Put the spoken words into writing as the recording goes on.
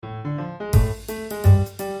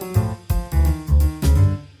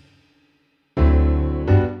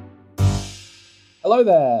Hello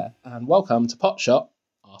there, and welcome to Potshot,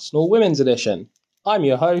 Arsenal Women's Edition. I'm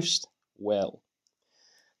your host, Will.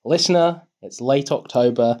 Listener, it's late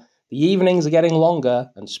October, the evenings are getting longer,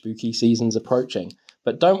 and spooky season's approaching.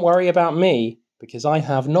 But don't worry about me, because I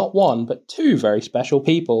have not one, but two very special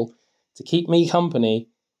people to keep me company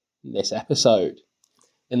in this episode.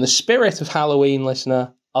 In the spirit of Halloween,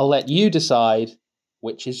 listener, I'll let you decide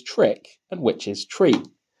which is trick and which is treat.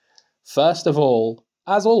 First of all,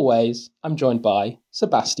 as always, I'm joined by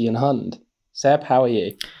Sebastian Hund. Seb, how are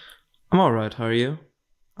you? I'm alright, how are you?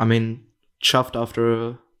 I mean, chuffed after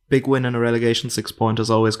a big win and a relegation 6-point is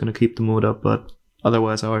always going to keep the mood up, but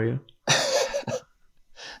otherwise, how are you?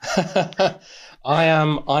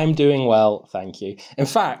 I'm doing well, thank you. In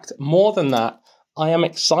fact, more than that, I am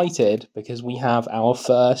excited because we have our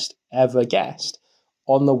first ever guest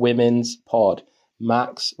on the women's pod,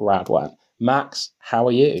 Max Radwan. Max, how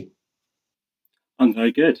are you? I'm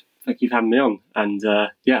very good. Thank you for having me on. And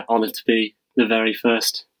honoured to be the very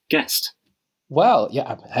first guest. Well,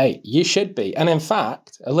 yeah, hey, you should be. And in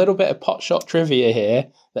fact, a little bit of potshot trivia here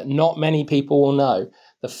that not many people will know.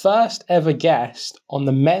 The first ever guest on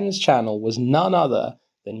the men's channel was none other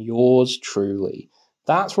than yours truly.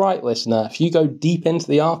 That's right, listener. If you go deep into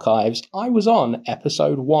the archives, I was on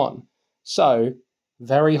episode 1. So,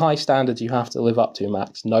 very high standards you have to live up to,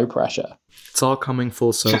 Max. No pressure. It's all coming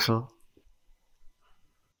full circle.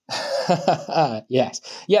 Yes.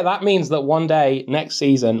 Yeah, that means that one day next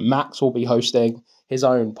season, Max will be hosting his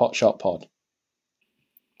own Potshot pod.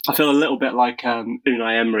 I feel a little bit like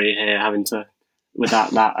Unai Emery here, having to, with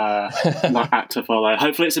that actor follow.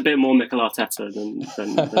 Hopefully it's a bit more Mikel Arteta than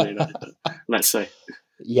Unai, but let's see.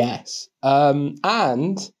 Yes.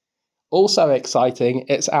 And also exciting,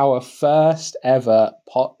 it's our first ever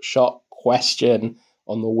Potshot question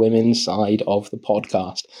on the women's side of the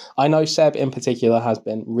podcast. I know Seb in particular has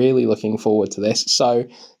been really looking forward to this. So,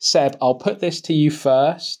 Seb, I'll put this to you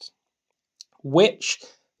first. Which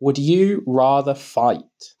would you rather fight?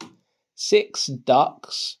 6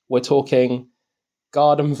 ducks, we're talking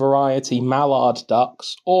garden variety mallard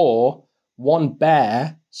ducks, or 1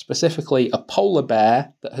 bear, specifically a polar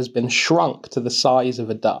bear that has been shrunk to the size of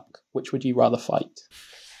a duck? Which would you rather fight?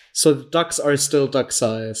 So the ducks are still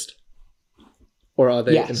duck-sized? Or are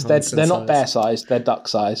they? Yes, they're not bear-sized. They're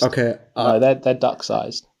duck-sized. Okay, no, they're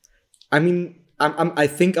duck-sized. I mean, I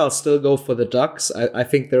think I'll still go for the ducks. I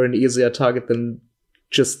think they're an easier target than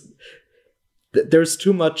just. There's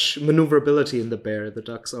too much maneuverability in the bear. The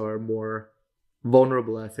ducks are more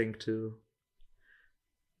vulnerable, I think, to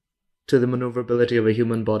the maneuverability of a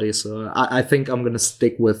human body. So I think I'm gonna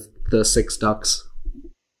stick with the 6 ducks.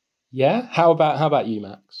 Yeah. How about you,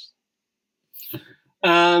 Max?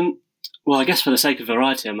 Well, I guess for the sake of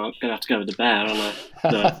variety, I'm going to have to go with the bear,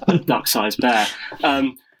 the duck-sized bear.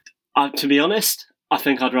 To be honest, I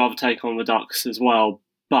think I'd rather take on the ducks as well.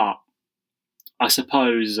 But I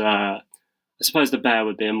suppose the bear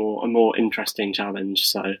would be a more interesting challenge.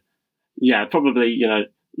 So, yeah, probably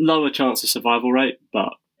lower chance of survival rate,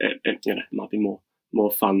 but it might be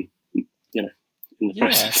more fun, in the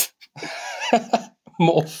process.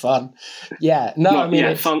 More fun, yeah. No, I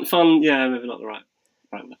mean, fun. Yeah, maybe not the right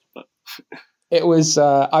word, but. It was.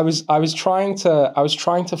 I was trying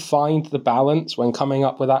to find the balance when coming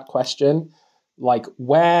up with that question. Like,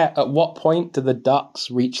 at what point do the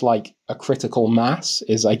ducks reach like a critical mass?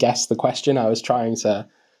 Is, I guess, the question I was trying to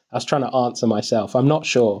answer myself. I'm not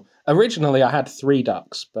sure. Originally, I had 3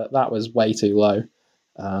 ducks, but that was way too low.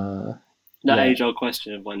 Age-old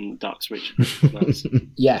question of when ducks reach a critical mass.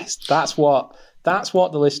 Yes, that's what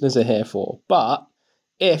the listeners are here for. But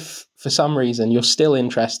if, for some reason, you're still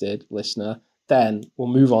interested, listener, then we'll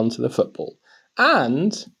move on to the football.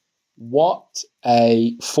 And what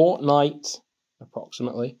a fortnight,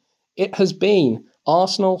 approximately, it has been.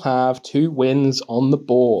 Arsenal have 2 wins on the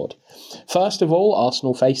board. First of all,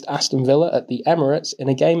 Arsenal faced Aston Villa at the Emirates in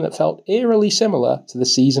a game that felt eerily similar to the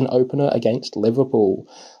season opener against Liverpool.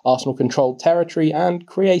 Arsenal controlled territory and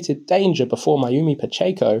created danger before Mayumi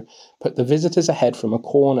Pacheco put the visitors ahead from a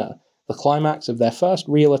corner, the climax of their first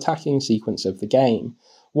real attacking sequence of the game.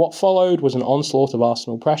 What followed was an onslaught of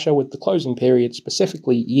Arsenal pressure, with the closing period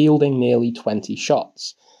specifically yielding nearly 20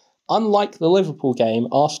 shots. Unlike the Liverpool game,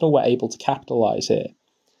 Arsenal were able to capitalise here.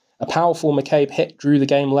 A powerful McCabe hit drew the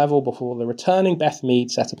game level before the returning Beth Mead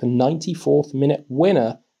set up a 94th minute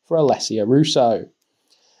winner for Alessia Russo.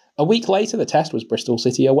 A week later, the test was Bristol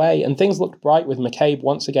City away, and things looked bright with McCabe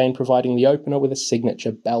once again providing the opener with a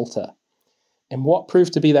signature belter. In what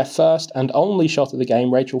proved to be their first and only shot of the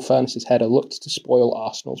game, Rachel Furness's header looked to spoil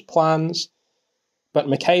Arsenal's plans. But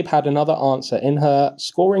McCabe had another answer in her,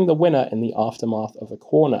 scoring the winner in the aftermath of a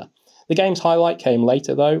corner. The game's highlight came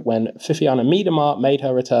later, though, when Fifiana Miedemar made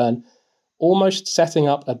her return, almost setting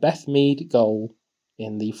up a Beth Mead goal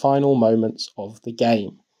in the final moments of the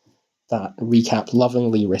game. That recap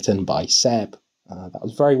lovingly written by Seb. That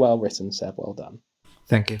was very well written, Seb. Well done.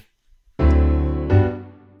 Thank you.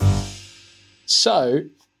 So,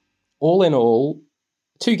 all in all,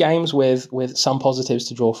 2 games with some positives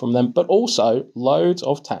to draw from them, but also loads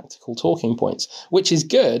of tactical talking points, which is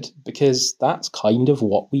good because that's kind of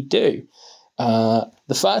what we do. The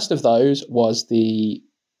first of those was the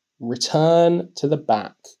return to the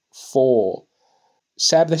back 4.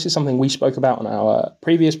 Seb, this is something we spoke about on our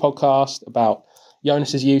previous podcast about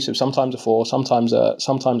Jonas's use of sometimes a 4, sometimes a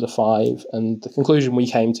 5, and the conclusion we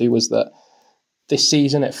came to was that this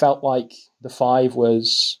season it felt like the 5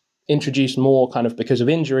 was introduced more kind of because of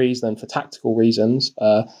injuries than for tactical reasons.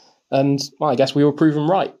 And well, I guess we were proven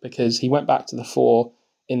right because he went back to the 4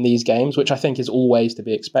 in these games, which I think is always to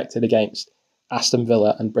be expected against Aston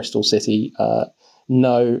Villa and Bristol City.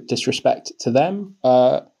 No disrespect to them.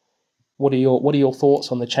 What are your thoughts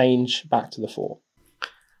on the change back to the 4?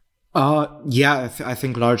 I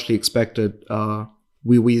think largely expected.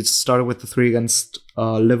 We started with the 3 against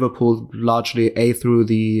Liverpool, largely through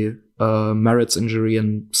the Merritt's injury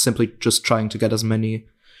and simply just trying to get as many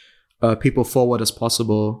people forward as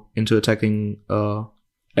possible into attacking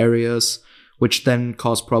areas, which then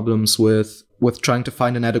caused problems with trying to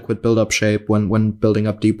find an adequate build-up shape when building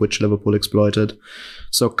up deep, which Liverpool exploited.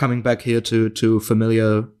 So coming back here to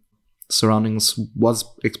familiar surroundings was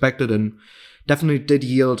expected and definitely did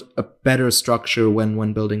yield a better structure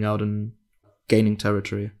when building out and gaining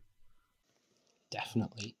territory.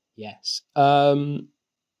 Definitely, yes.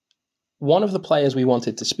 One of the players we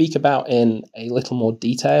wanted to speak about in a little more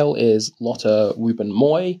detail is Lotte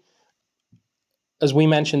Wubben-Moy. As we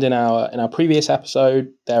mentioned in our previous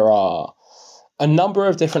episode, there are a number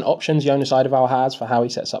of different options Jonas Eidevall has for how he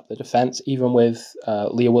sets up the defence, even with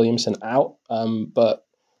Leah Williamson out. But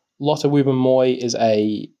Lotte Wubben-Moy is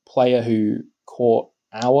a player who caught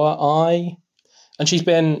our eye, and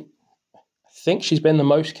I think she's been the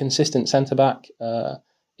most consistent centre-back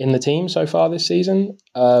in the team so far this season.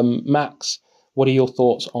 Max, what are your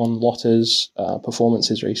thoughts on Lotte's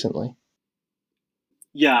performances recently?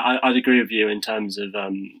 Yeah, I'd agree with you in terms of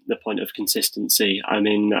the point of consistency. I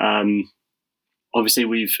mean, obviously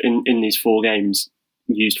we've, in these 4 games,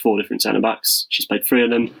 used 4 different centre-backs. She's played 3 of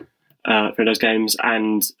them for those games.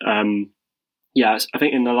 And I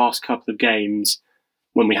think in the last couple of games,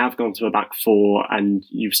 when we have gone to a back 4 and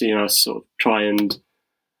you've seen us sort of try and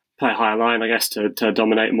play a higher line, I guess, to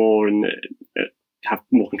dominate more and have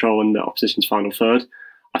more control in the opposition's final third,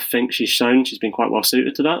 I think she's shown she's been quite well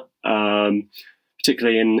suited to that.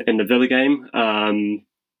 Particularly in the Villa game,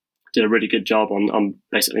 did a really good job on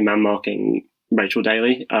basically man marking Rachel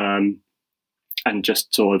Daly, and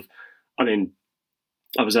just sort of, I mean,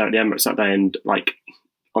 I was there at the Emirates that day, and like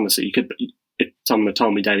honestly, if someone had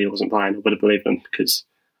told me Daly wasn't playing, I would have believed them because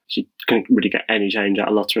she couldn't really get any change out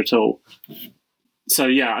of Lotte at all. So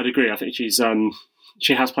yeah, I'd agree. I think she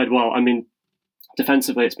has played well. I mean,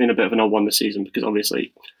 defensively, it's been a bit of an odd one this season because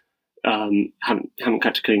obviously haven't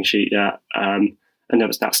kept a clean sheet yet. And there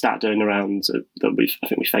was that stat doing around that I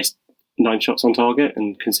think we faced 9 shots on target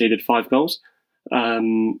and conceded 5 goals.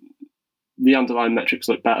 The underlying metrics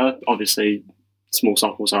look better. Obviously, small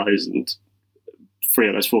sample size, and 3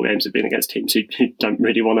 of those 4 games have been against teams who don't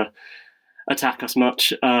really want to attack us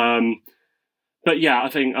much. But yeah, I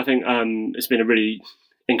think it's been a really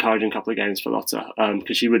encouraging couple of games for Lotte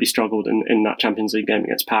because she really struggled in that Champions League game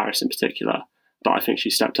against Paris in particular. But I think she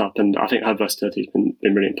stepped up, and I think her versatility has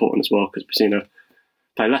been really important as well because we've seen her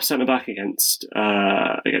play left centre back against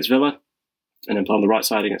Villa, and then play on the right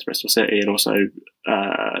side against Bristol City, and also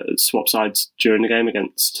swap sides during the game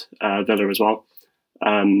against Villa as well.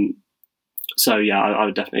 So yeah, I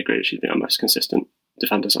would definitely agree that she's been our most consistent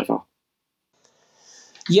defender so far.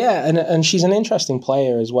 Yeah, and she's an interesting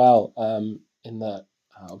player as well. In that,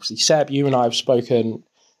 obviously, Seb, you and I have spoken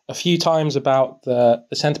a few times about the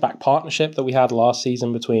centre-back partnership that we had last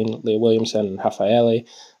season between Leah Williamson and Raffaele.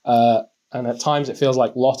 And at times it feels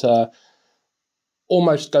like Lotte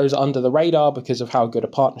almost goes under the radar because of how good a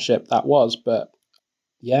partnership that was. But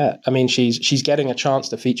yeah, I mean, she's getting a chance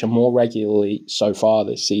to feature more regularly so far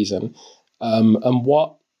this season. And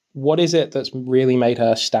what is it that's really made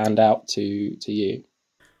her stand out to you?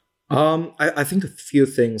 I think a few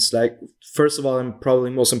things. Like, first of all, and probably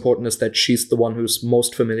most important, is that she's the one who's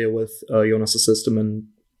most familiar with Jonas' system and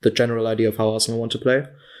the general idea of how Arsenal want to play.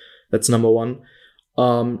 That's number one.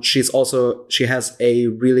 She has a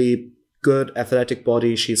really good athletic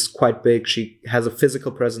body. She's quite big. She has a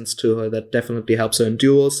physical presence to her that definitely helps her in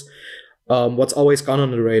duels. What's always gone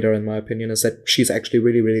on the radar, in my opinion, is that she's actually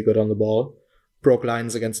really, really good on the ball. Broke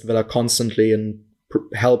lines against Villa constantly and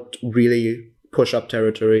helped really push up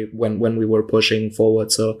territory when we were pushing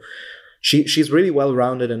forward. So she's really well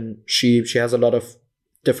rounded, and she has a lot of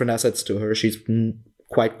different assets to her. She's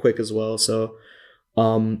quite quick as well. So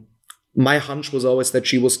my hunch was always that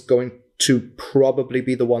she was going to probably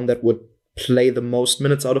be the one that would play the most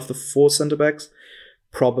minutes out of the 4 centre backs.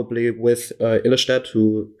 Probably with Illerstedt,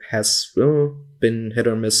 who has been hit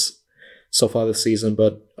or miss so far this season.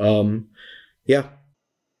 But yeah.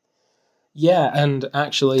 Yeah, and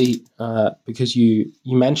actually, because you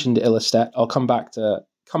mentioned Illerstedt, I'll come back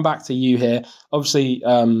to you here. Obviously,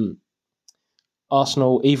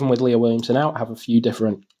 Arsenal, even with Leah Williamson out, have a few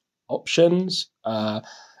different options.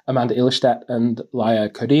 Amanda Illerstedt and Laia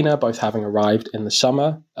Codina both having arrived in the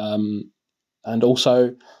summer, and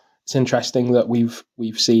also it's interesting that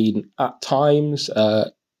we've seen at times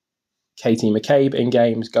Katie McCabe in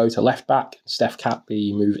games go to left back, Steph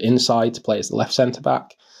Catley move inside to play as the left centre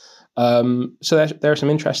back. So there are some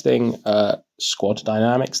interesting squad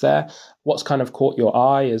dynamics there. What's kind of caught your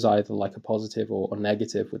eye as either like a positive or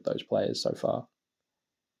negative with those players so far?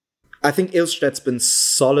 I think Ilstedt's been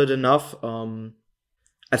solid enough.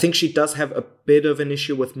 I think she does have a bit of an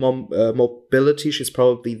issue with mobility. She's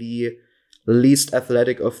probably the least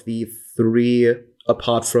athletic of the 3,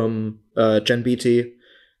 apart from Jen Beattie,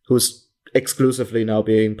 who's exclusively now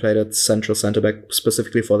being played at central centre back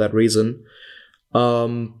specifically for that reason.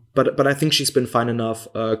 But I think she's been fine enough.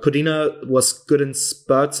 Codina was good in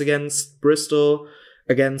spurts against Bristol.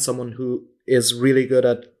 Again, someone who is really good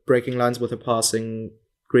at breaking lines with her passing,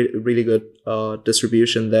 really good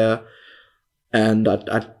distribution there. And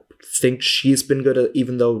I think she's been good at,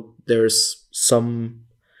 even though there's some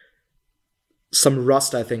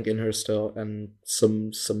rust, I think, in her still, and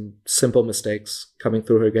some simple mistakes coming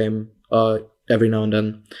through her game every now and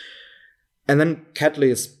then. And then Catley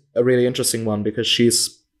is a really interesting one because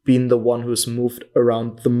she's been the one who's moved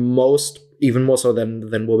around the most, even more so than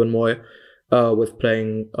Woban Moy, with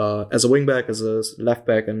playing as a wingback, as a left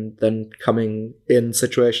back, and then coming in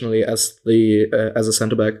situationally as a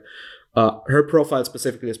centre back. Her profile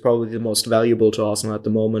specifically is probably the most valuable to Arsenal at the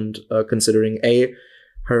moment, considering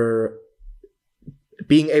her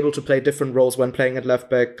being able to play different roles when playing at left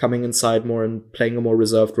back, coming inside more and playing a more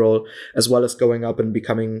reserved role, as well as going up and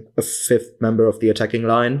becoming a 5th member of the attacking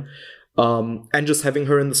line. And just having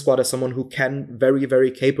her in the squad as someone who can very, very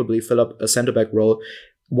capably fill up a centre-back role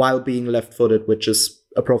while being left-footed, which is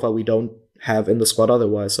a profile we don't have in the squad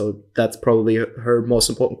otherwise. So that's probably her most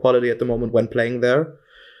important quality at the moment when playing there.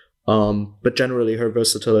 But generally, her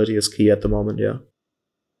versatility is key at the moment, yeah.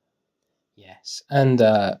 Yes. And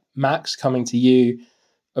Max, coming to you,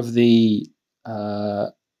 of the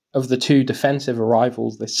 2 defensive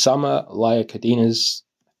arrivals this summer, Laia Codina's,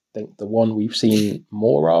 I think, the one we've seen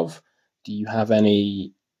more of. Do you have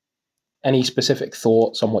any specific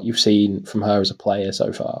thoughts on what you've seen from her as a player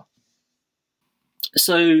so far?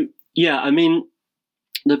 So, yeah, I mean,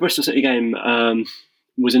 the Bristol City game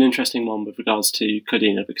was an interesting one with regards to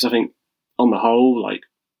Codina, because I think on the whole, I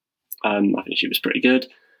think she was pretty good,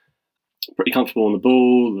 pretty comfortable on the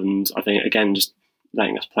ball, and I think, again, just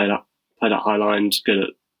letting us play that high line, just good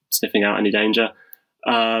at sniffing out any danger.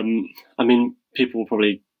 I mean, people will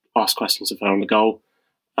probably ask questions of her on the goal.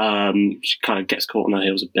 She kind of gets caught on her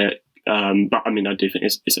heels a bit. But I mean, I do think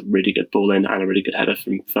it's a really good ball in and a really good header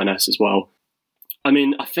from Furness as well. I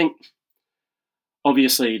mean, I think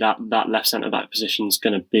obviously that left centre-back position is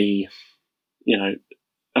going to be,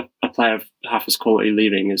 a player of half as quality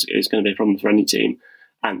leaving is going to be a problem for any team.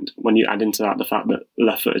 And when you add into that the fact that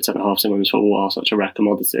left-footed centre-halves in women's football are such a rare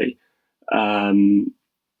commodity, I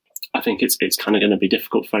think it's kind of going to be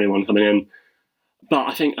difficult for anyone coming in. But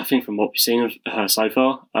I think from what we've seen of her so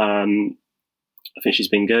far, I think she's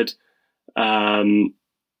been good. And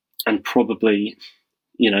probably,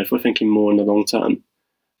 if we're thinking more in the long term,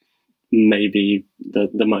 maybe the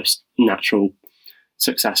most natural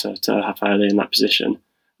successor to have her in that position.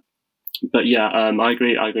 But yeah, I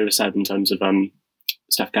agree with Seb in terms of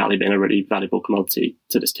Steph Catley being a really valuable commodity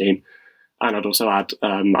to this team. And I'd also add,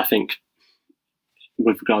 I think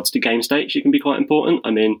with regards to game state, she can be quite important.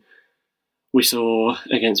 I mean, we saw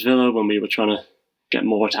against Villa when we were trying to get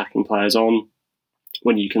more attacking players on,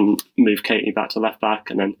 when you can move Katie back to left back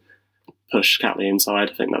and then push Catley inside.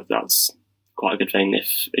 I think that's quite a good thing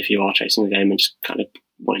if you are chasing the game and just kind of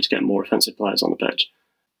wanting to get more offensive players on the pitch.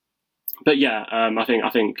 But yeah, I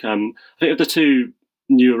think of the 2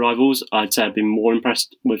 new arrivals, I'd say I've been more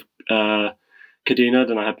impressed with Codina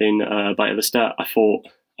than I have been by Illerstedt. I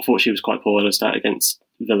thought she was quite poor Illerstedt against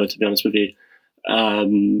Villa, to be honest with you.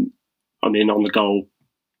 I mean, on the goal,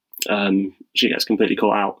 she gets completely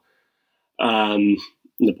caught out.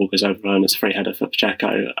 The ball goes over her and it's a free header for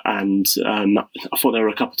Pacheco. And I thought there were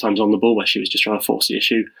a couple of times on the ball where she was just trying to force the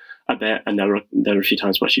issue a bit, and there were a few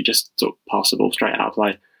times where she just sort of passed the ball straight out of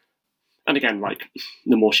play. And again, like,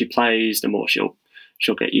 the more she plays, the more she'll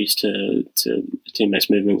get used to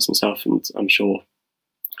teammates' movements and stuff, and I'm sure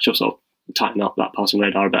she'll sort of tighten up that passing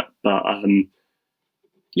radar a bit. But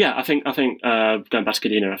yeah, I think going back to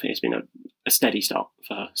Kadina, I think it's been a steady start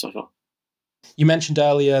for her so far. You mentioned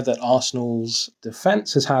earlier that Arsenal's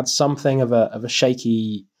defence has had something of a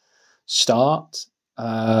shaky start.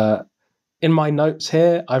 In my notes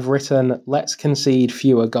here, I've written, let's concede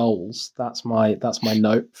fewer goals. That's my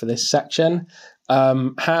note for this section.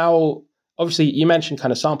 How, obviously, you mentioned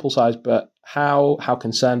kind of sample size, but how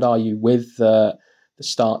concerned are you with the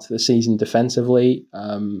start to the season defensively?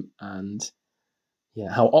 And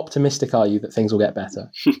yeah, how optimistic are you that things will get better?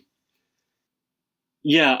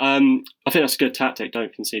 Yeah, I think that's a good tactic.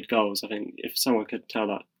 Don't concede goals. I think if someone could tell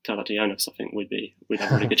that to Jonas, I think we'd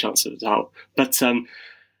have a really good chance of the result. But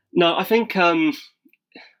no, I think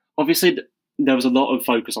obviously there was a lot of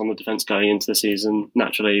focus on the defence going into the season,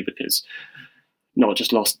 naturally, because not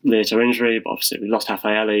just lost Leah to injury, but obviously we lost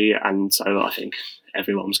Rafaeli, and so I think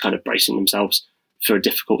everyone was kind of bracing themselves for a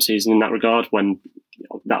difficult season in that regard, when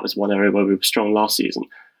that was one area where we were strong last season.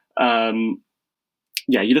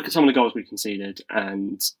 Yeah, you look at some of the goals we conceded,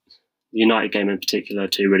 and the United game in particular,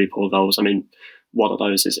 2 really poor goals. I mean, one of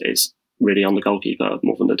those is really on the goalkeeper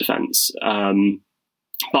more than the defence.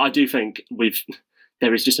 But I do think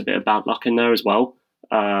there is just a bit of bad luck in there as well.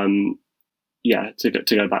 Yeah, to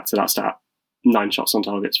go back to that stat, 9 shots on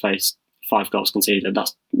targets faced, 5 goals conceded.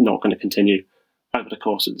 That's not going to continue over the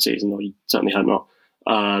course of the season, or you certainly hope not.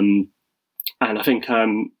 And I think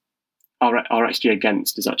our XG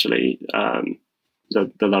against is actually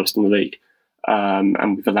the lowest in the league,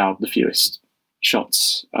 and we've allowed the fewest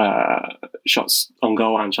shots on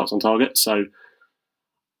goal and shots on target. So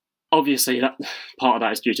obviously, that part of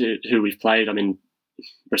that is due to who we've played. I mean,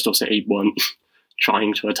 Bristol City weren't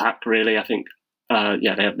trying to attack, really. I think, they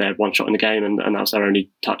had 1 shot in the game, and that was their only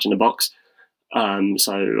touch in the box.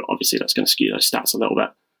 So obviously, that's going to skew those stats a little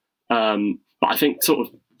bit. But I think sort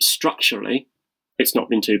of structurally, it's not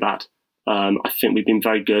been too bad. I think we've been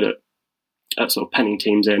very good at sort of penning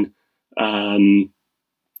teams in, and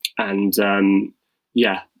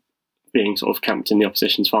being sort of camped in the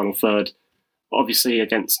opposition's final third. Obviously,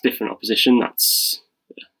 against different opposition, that's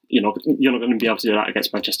you're not going to be able to do that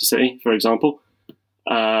against Manchester City, for example.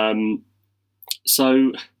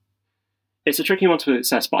 So it's a tricky one to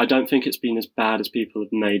assess, but I don't think it's been as bad as people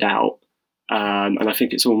have made out. And I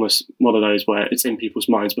think it's almost one of those where it's in people's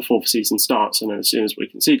minds before the season starts, and as soon as we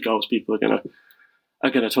concede goals, people are going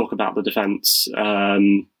to talk about the defence. I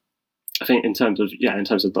think in terms of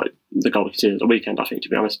like the goal we conceded at the weekend, I think, to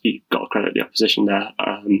be honest, you've got to credit the opposition there.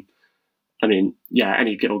 I mean, yeah,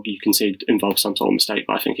 any goal you concede involves some sort of mistake,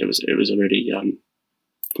 but I think it was a really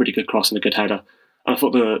really good cross and a good header. And I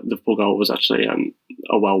thought the Liverpool goal was actually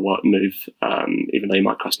a well-worked move, even though you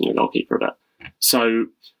might question the goalkeeper a bit. So,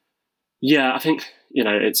 yeah, I think,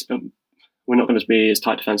 it's we're not going to be as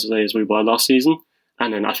tight defensively as we were last season.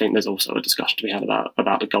 And then I think there's also a discussion to be had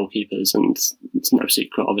about the goalkeepers, and it's no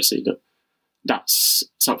secret, obviously, that that's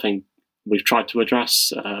something we've tried to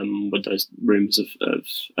address with those rumours of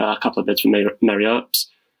a couple of bids for Mary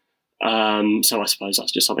Earps. So I suppose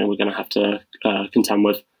that's just something we're going to have to contend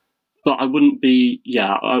with. But I wouldn't be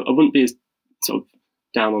as sort of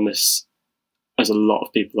down on this as a lot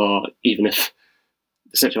of people are, even if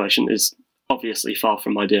the situation is obviously far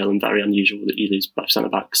from ideal and very unusual that you lose both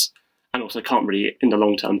centre-backs, and also can't really, in the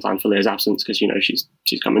long term, plan for Leah's absence because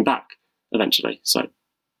she's coming back eventually. So,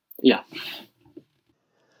 yeah.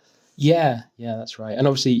 Yeah, that's right. And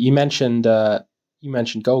obviously, you mentioned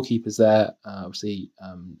goalkeepers there. Obviously,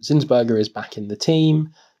 Zinsberger is back in the team.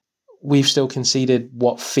 We've still conceded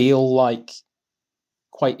what feel like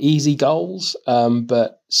quite easy goals.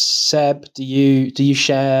 But Seb, do you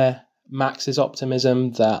share Max's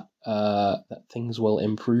optimism that things will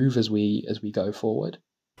improve as we go forward?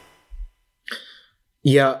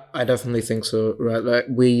 Yeah, I definitely think so. Right, like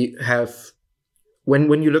we have,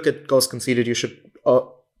 when you look at goals conceded, you should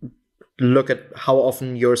look at how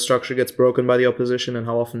often your structure gets broken by the opposition and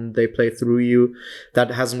how often they play through you.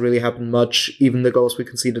 That hasn't really happened much. Even the goals we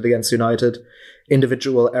conceded against United,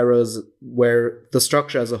 individual errors where the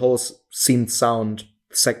structure as a whole seemed sound.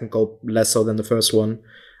 The second goal less so than the first one,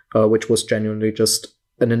 which was genuinely just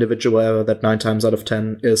an individual error that 9 times out of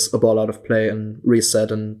 10 is a ball out of play and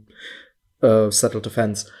reset and settled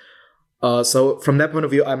defense. So from that point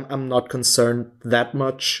of view, I'm not concerned that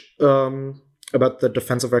much about the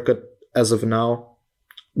defensive record as of now.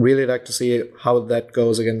 Really like to see how that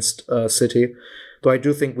goes against City. Though I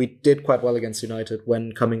do think we did quite well against United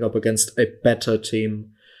when coming up against a better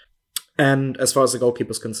team. And as far as the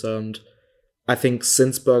goalkeeper's concerned, I think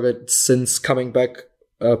since coming back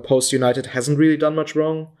post United, hasn't really done much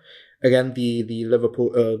wrong. Again, the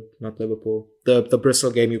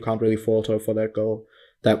Bristol game, you can't really fault her for that goal.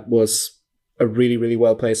 That was a really, really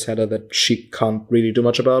well-placed header that she can't really do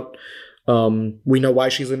much about. We know why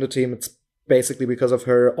she's in the team. It's basically because of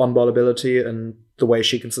her on-ball ability and the way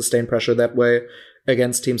she can sustain pressure that way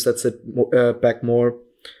against teams that sit back more,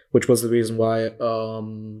 which was the reason why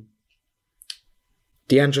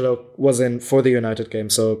D'Angelo was in for the United game.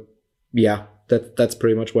 So, yeah, that's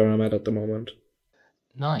pretty much where I'm at the moment.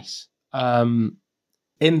 Nice. In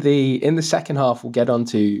the second half, we'll get on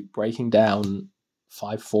to breaking down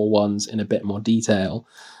 5-4-1s in a bit more detail.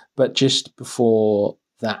 But just before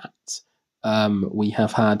that, we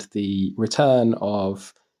have had the return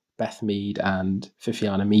of Beth Mead and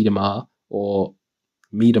Fifiana Miedema, or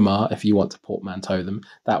Miedema if you want to portmanteau them.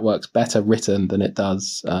 That works better written than it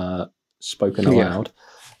does spoken aloud.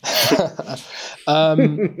 But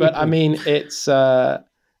I mean, it's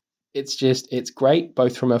great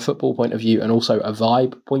both from a football point of view and also a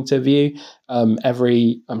vibe point of view. I'm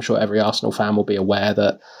sure every Arsenal fan will be aware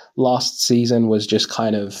that last season was just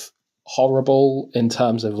kind of horrible in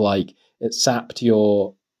terms of like it sapped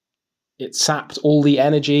all the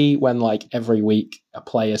energy when like every week a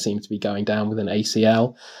player seemed to be going down with an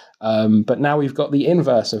ACL. But now we've got the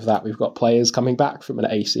inverse of that. We've got players coming back from an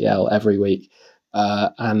ACL every week.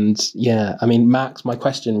 And yeah, I mean, Max, my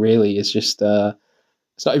question really is just,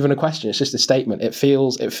 it's not even a question. It's just a statement. It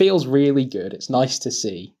feels really good. It's nice to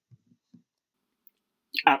see.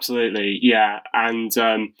 Absolutely. Yeah. And,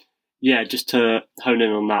 just to hone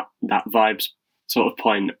in on that vibes sort of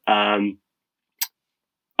point,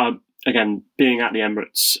 again, being at the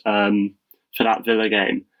Emirates, for that Villa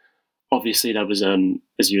game, obviously there was,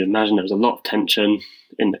 as you imagine, there was a lot of tension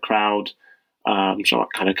in the crowd. I'm sure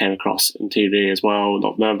that kind of came across on TV as well, a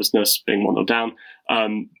lot of nervousness being 1-0 down.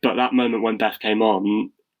 But that moment when Beth came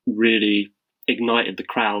on really ignited the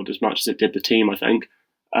crowd as much as it did the team, I think,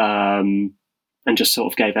 and just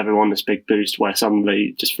sort of gave everyone this big boost where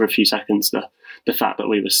suddenly, just for a few seconds, the fact that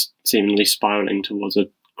we were seemingly spiralling towards a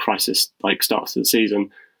crisis-like start to the season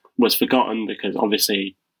was forgotten, because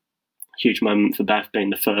obviously huge moment for Beth being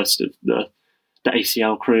the first of the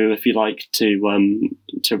ACL crew, if you like, to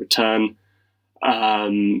return.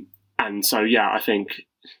 And so, yeah, I think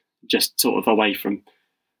just sort of away from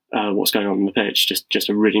what's going on the pitch, just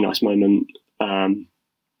a really nice moment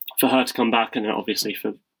for her to come back, and then obviously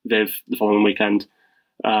for Viv the following weekend.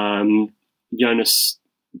 Jonas,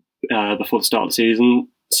 before the start of the season,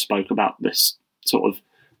 spoke about this sort of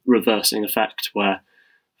reversing effect where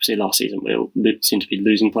obviously last season we seemed to be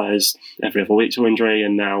losing players every other week to injury,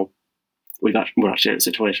 and now we're actually at a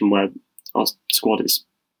situation where our squad is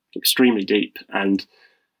extremely deep, and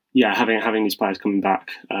yeah, having these players coming back,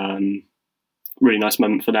 really nice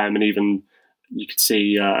moment for them. And even you could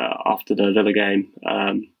see after the Villa game,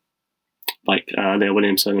 Leah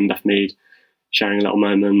Williamson and Beth Mead sharing a little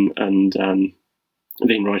moment, and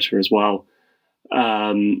Veen Reuter as well.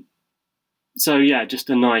 So yeah, just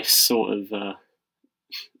a nice sort of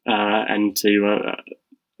end to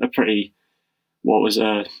what was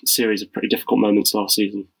a series of pretty difficult moments last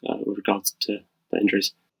season with regards to the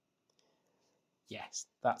injuries. Yes,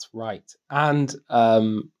 that's right. And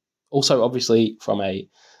also, obviously, from a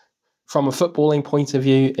footballing point of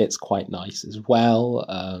view, it's quite nice as well.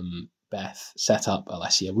 Beth set up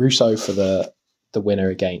Alessia Russo for the winner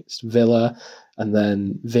against Villa, and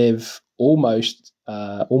then Viv almost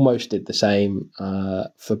did the same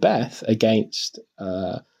for Beth against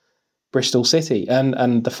Bristol City.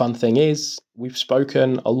 And the fun thing is, we've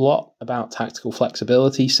spoken a lot about tactical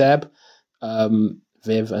flexibility, Seb.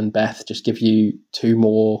 Viv and Beth just give you two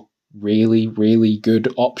more really, really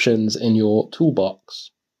good options in your toolbox.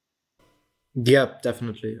 Yeah,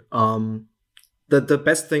 definitely. The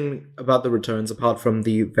best thing about the returns, apart from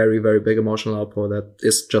the very, very big emotional outpour that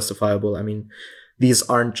is justifiable, I mean, these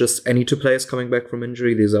aren't just any two players coming back from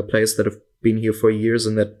injury. These are players that have been here for years,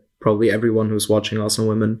 and that probably everyone who's watching Arsenal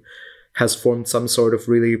Women has formed some sort of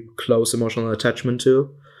really close emotional attachment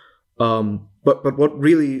to. But what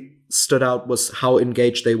really stood out was how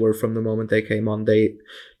engaged they were from the moment they came on. They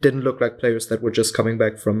didn't look like players that were just coming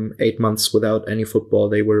back from 8 months without any football.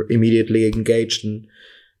 They were immediately engaged, and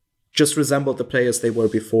just resembled the players they were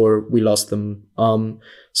before we lost them.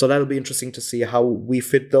 So that'll be interesting to see how we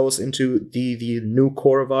fit those into the new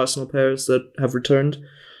core of Arsenal players that have returned.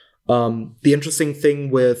 The interesting thing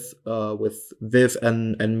with Viv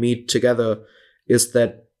and Mead together is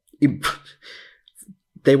that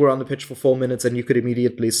they were on the pitch for 4 minutes, and you could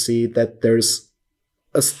immediately see that there's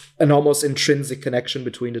an almost intrinsic connection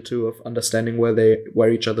between the two of understanding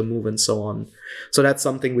where each other move and so on. So that's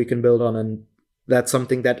something we can build on, and that's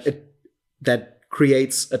something that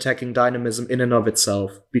creates attacking dynamism in and of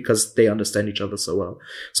itself because they understand each other so well.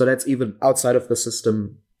 So that's even outside of the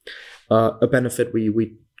system a benefit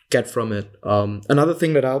we get from it. Another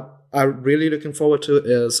thing that I'm really looking forward to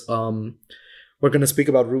is we're going to speak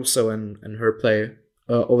about Russo and her play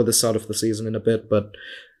over the start of the season in a bit, but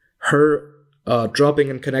her dropping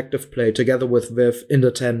in connective play together with Viv in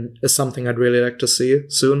the 10 is something I'd really like to see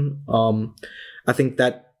soon. I think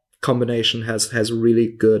that combination has really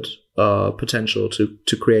good potential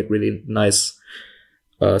to create really nice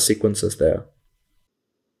sequences there.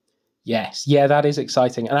 Yes, yeah, that is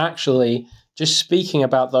exciting. And actually, just speaking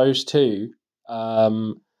about those two,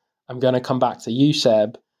 I'm going to come back to you,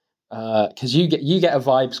 Seb, because you get a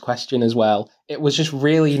vibes question as well. It was just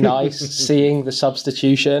really nice seeing the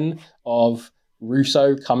substitution of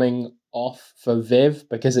Russo coming off for Viv,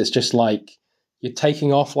 because it's just like you're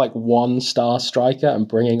taking off like one star striker and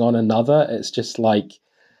bringing on another. It's just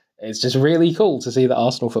really cool to see that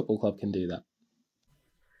Arsenal Football Club can do that.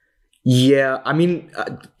 Yeah, I mean,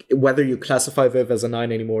 whether you classify Viv as a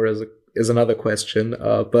 9 anymore is another question.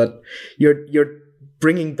 But you're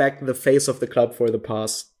bringing back the face of the club for the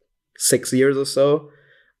past 6 years or so,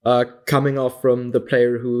 coming off from the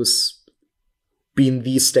player who's been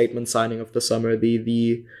the statement signing of the summer,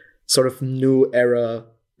 the sort of new era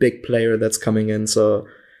big player that's coming in. So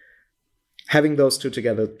having those two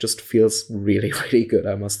together just feels really, really good,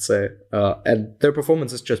 I must say. And their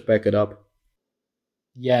performances just back it up.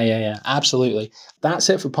 Yeah, absolutely. That's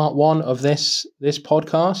it for part 1 of this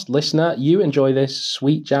podcast. Listener, you enjoy this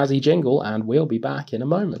sweet jazzy jingle, and we'll be back in a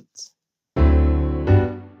moment.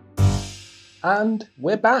 And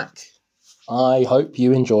we're back. I hope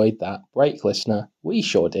you enjoyed that break, listener. We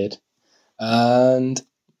sure did. And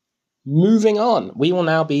moving on, we will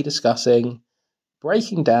now be discussing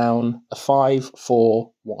breaking down a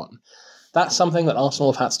 5-4-1. That's something that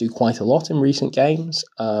Arsenal have had to do quite a lot in recent games.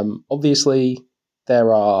 Obviously,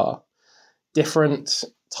 there are different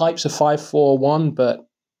types of 5-4-1, but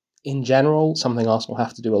in general, something Arsenal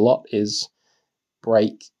have to do a lot is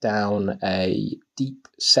break down a deep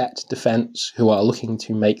set defence who are looking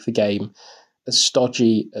to make the game as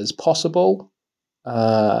stodgy as possible.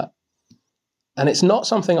 And it's not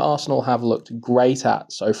something Arsenal have looked great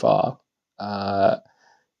at so far.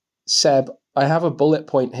 Seb, I have a bullet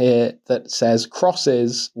point here that says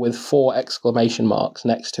crosses with 4 exclamation marks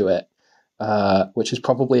next to it, which is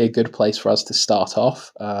probably a good place for us to start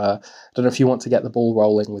off. I don't know if you want to get the ball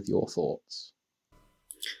rolling with your thoughts.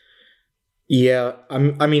 Yeah,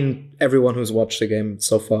 I mean, everyone who's watched the game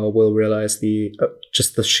so far will realize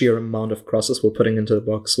just the sheer amount of crosses we're putting into the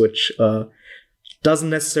box, which doesn't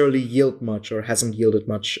necessarily yield much or hasn't yielded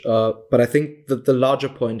much. But I think that the larger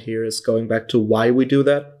point here is going back to why we do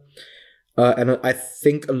that. And I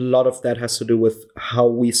think a lot of that has to do with how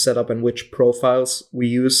we set up and which profiles we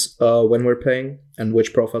use when we're playing, and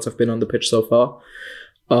which profiles have been on the pitch so far.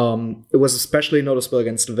 It was especially noticeable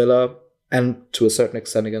against Villa, and to a certain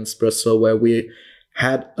extent against Bristol, where we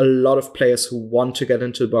had a lot of players who want to get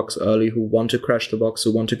into the box early, who want to crash the box,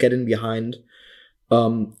 who want to get in behind,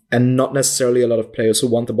 and not necessarily a lot of players who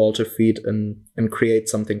want the ball to feed and create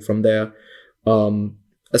something from there.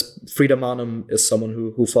 As Frida Maanum is someone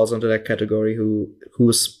who falls into that category,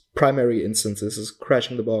 whose primary instances is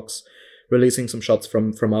crashing the box, releasing some shots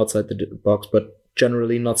from outside the box, but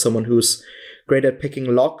generally not someone who's great at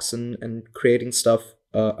picking locks and creating stuff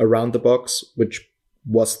around the box, which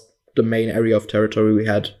was the main area of territory we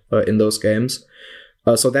had in those games.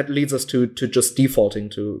 So that leads us to just defaulting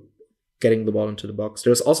to getting the ball into the box.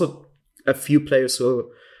 There's also a few players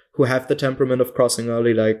who have the temperament of crossing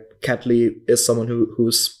early, like Catley is someone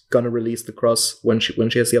who's gonna release the cross when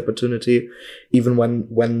she has the opportunity, even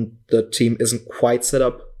when the team isn't quite set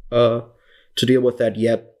up to deal with that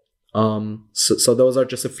yet. So those are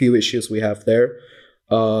just a few issues we have there.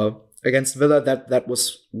 Against Villa, that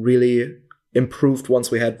was really improved once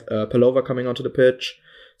we had Pelova coming onto the pitch,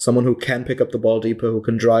 someone who can pick up the ball deeper, who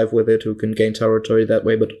can drive with it, who can gain territory that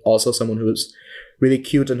way, but also someone who's really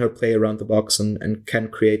cute in her play around the box and can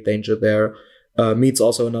create danger there. Mead's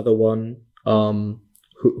also another one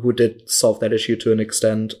who did solve that issue to an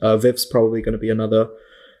extent. Viv's probably going to be another.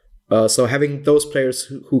 So having those players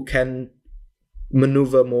who can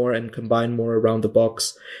maneuver more and combine more around the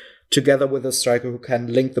box, together with a striker who can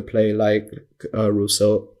link the play like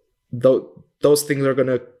Russo, those things are going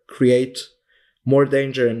to create more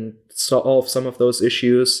danger and solve some of those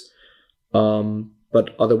issues.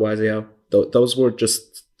 But otherwise, yeah, those were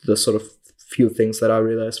just the sort of few things that I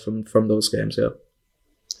realized from those games. Yeah.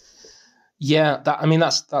 Yeah,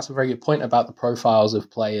 that's a very good point about the profiles of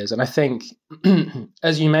players, and I think,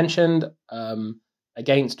 as you mentioned,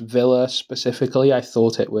 against Villa specifically, I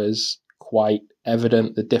thought it was quite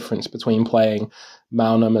evident the difference between playing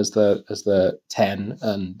Malnum as the 10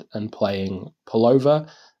 and playing Pullover,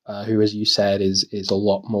 who, as you said, is a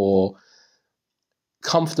lot more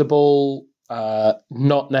comfortable,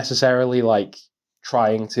 not necessarily like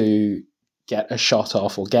trying to get a shot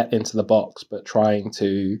off or get into the box, but trying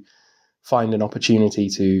to find an opportunity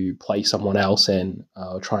to play someone else in,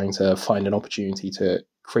 trying to find an opportunity to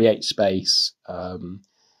create space.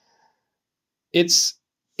 It's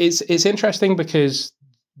interesting because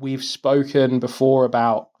we've spoken before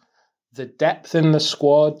about the depth in the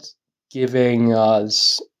squad giving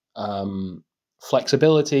us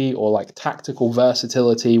flexibility or like tactical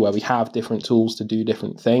versatility where we have different tools to do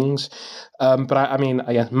different things. But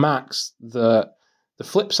I guess Max, the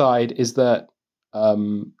flip side is that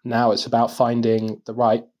now it's about finding the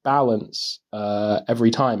right balance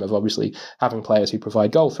every time of obviously having players who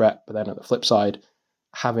provide goal threat, but then at the flip side,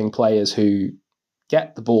 having players who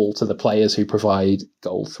get the ball to the players who provide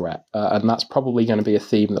goal threat. And that's probably going to be a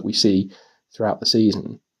theme that we see throughout the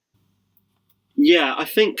season. Yeah, I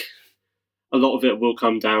think a lot of it will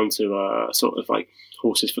come down to a sort of like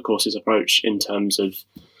horses for courses approach in terms of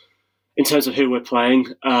who we're playing.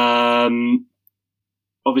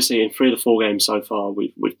 Obviously, in 3 of the 4 games so far,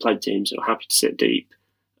 we've played teams who are happy to sit deep.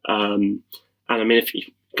 And I mean, if you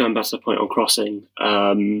going back to the point on crossing,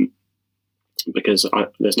 because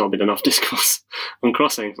there's not been enough discourse on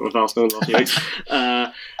crossing with Arsenal in the last few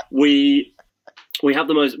weeks, we have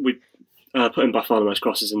the most. We put in by far the most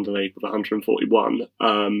crosses in the league with 141,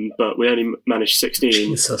 but we only managed 16.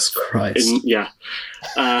 Jesus Christ!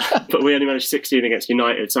 But we only managed 16 against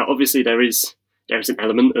United. So obviously there is an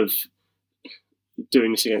element of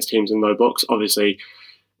doing this against teams in low blocks. Obviously,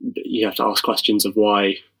 you have to ask questions of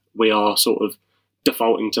why we are sort of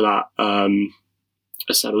defaulting to that.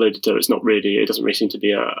 As Seb alluded to, it doesn't really seem to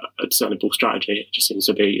be a discernible strategy. It just seems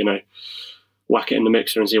to be, whack it in the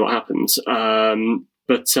mixer and see what happens. Going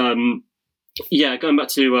back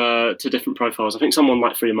to different profiles, I think someone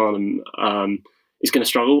like Freeman is going to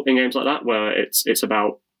struggle in games like that, where it's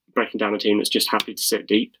about breaking down a team that's just happy to sit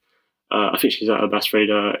deep. I think she's at her best,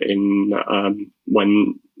 Frida, in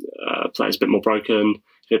when players a bit more broken.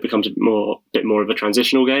 It becomes a bit more of a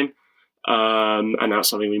transitional game, and that's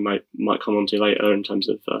something we might come on to later in terms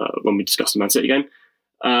of when we discuss the Man City game.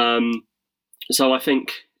 So I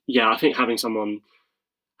think having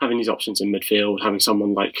these options in midfield, having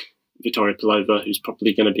someone like Victoria Pelova, who's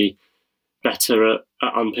probably going to be better at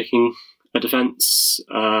unpicking a defence,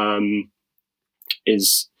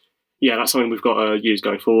 that's something we've got to use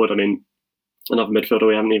going forward. I mean, another midfielder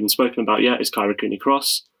we haven't even spoken about yet is Kyra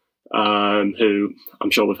Cooney-Cross, who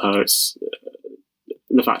I'm sure with her,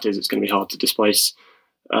 the fact is it's going to be hard to displace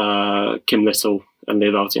Kim Little and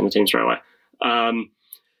Leah Varty in the team straight away.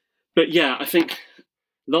 I think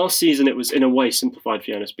last season it was in a way simplified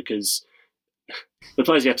for Jonas because the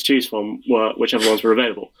players you had to choose from were whichever ones were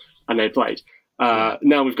available, and they played.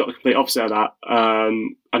 Now we've got the complete opposite of that.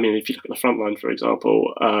 If you look at the front line, for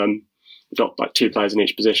example, we've got like 2 players in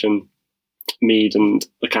each position, Mead and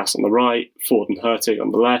Lacasse on the right, Ford and Hurtig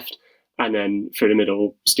on the left, and then through the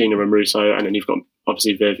middle, Stina and Russo, and then you've got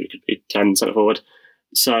obviously Viv, who could be 10 centre forward.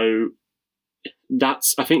 So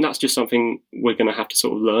I think that's just something we're going to have to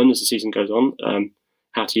sort of learn as the season goes on,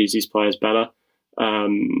 how to use these players better. I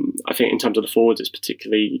think in terms of the forwards, it's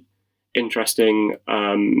particularly interesting.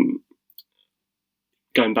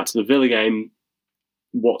 Going back to the Villa game,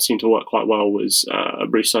 what seemed to work quite well was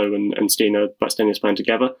Russo and Stina Blackstenius playing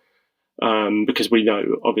together, because we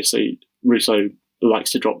know obviously Russo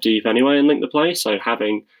likes to drop deep anyway and link the play. So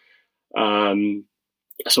having a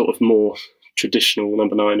sort of more traditional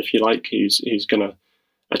number 9, if you like, who's going to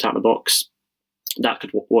attack the box, that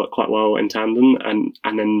could work quite well in tandem. And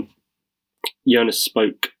then Jonas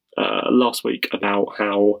spoke last week about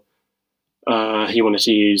how he wanted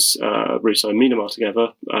to use Russo and Miedemar together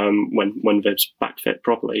when Viv's back fit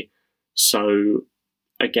properly. So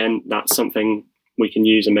again, that's something we can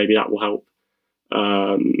use, and maybe that will help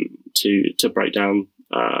to break down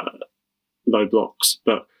low blocks.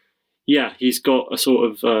 But yeah, he's got a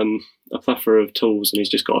sort of a plethora of tools, and he's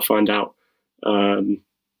just got to find out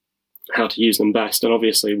how to use them best. And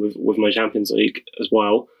obviously with my Champions League as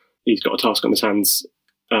well, he's got a task on his hands,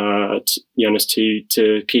 Jonas,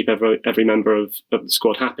 to keep every member of the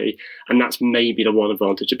squad happy. And that's maybe the one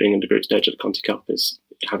advantage of being in the group stage of the Conti Cup, is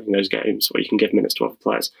having those games where you can give minutes to other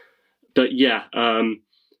players. But yeah,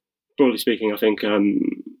 broadly speaking, I think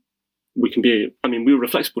we were a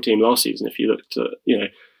flexible team last season if you looked at,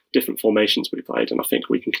 different formations we played, and I think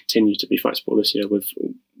we can continue to be flexible this year with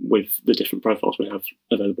the different profiles we have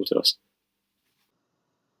available to us.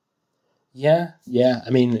 Yeah. I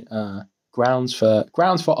mean, grounds for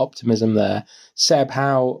optimism there. Seb,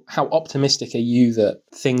 how optimistic are you that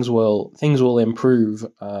things will improve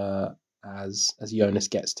as Jonas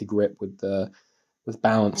gets to grip with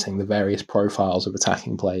balancing the various profiles of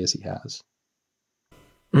attacking players he has?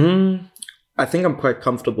 I think I'm quite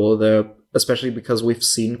comfortable there, especially because we've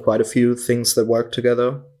seen quite a few things that work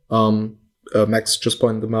together. Max just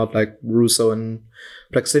pointed them out, like Russo and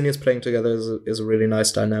Plaxinius playing together is a really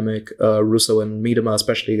nice dynamic. Russo and Miedema,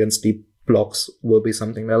 especially against deep blocks, will be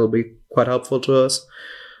something that will be quite helpful to us.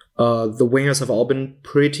 The wingers have all been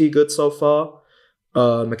pretty good so far.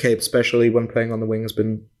 McCabe, especially when playing on the wing, has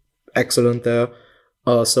been excellent there.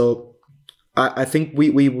 So I think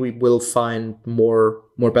we will find more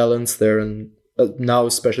balance there, and now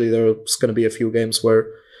especially there's going to be a few games where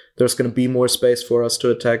there's going to be more space for us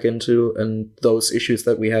to attack into, and those issues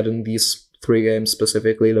that we had in these 3 games,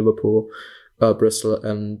 specifically Liverpool, Bristol,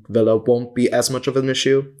 and Villa, won't be as much of an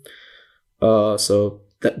issue. So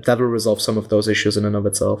that will resolve some of those issues in and of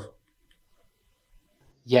itself.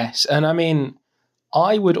 Yes, and I mean,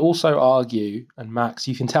 I would also argue, and Max,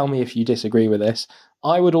 you can tell me if you disagree with this,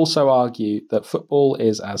 I would also argue that football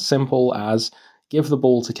is as simple as give the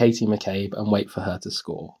ball to Katie McCabe and wait for her to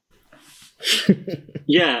score.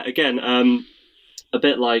 Yeah, again, a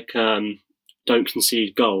bit like don't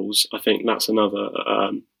concede goals. I think that's another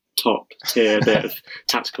top tier bit of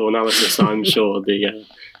tactical analysis I'm sure that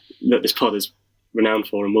this pod is renowned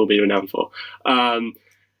for and will be renowned for.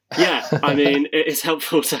 Yeah, I mean, it's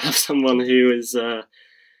helpful to have someone who is,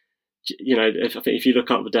 if you look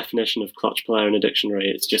up the definition of clutch player in a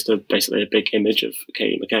dictionary, it's just basically a big image of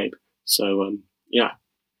Katie McCabe. So, yeah.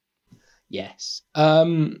 Yes.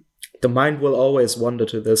 The mind will always wander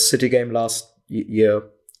to the City game last year,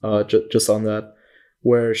 just on that,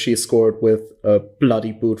 where she scored with a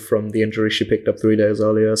bloody boot from the injury she picked up 3 days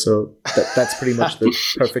earlier. So that's pretty much the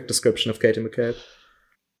perfect description of Katie McCabe.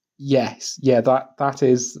 Yes, yeah, that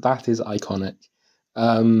is iconic.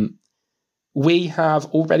 We have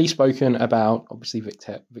already spoken about, obviously,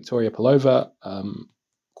 Victoria Pelova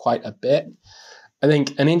quite a bit. I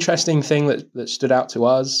think an interesting thing that stood out to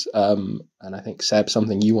us, and I think, Seb,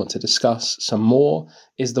 something you want to discuss some more,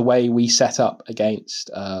 is the way we set up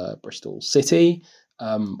against Bristol City,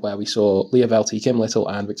 where we saw Leah Velty, Kim Little,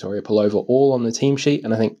 and Victoria Pelova all on the team sheet.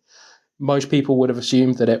 And I think most people would have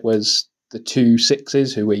assumed that it was the 2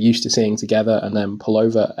 sixes who we're used to seeing together and then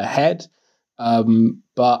Pelova ahead.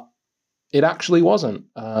 But it actually wasn't.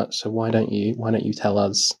 So why don't you tell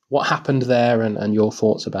us what happened there and your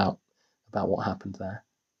thoughts about what happened there?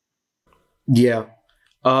 Yeah.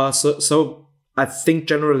 So I think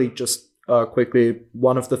generally, just quickly,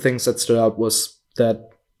 one of the things that stood out was that,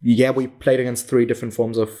 we played against 3 different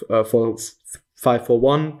forms of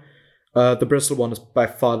 5-4-1. The Bristol one is by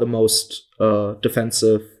far the most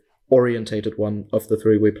defensive orientated one of the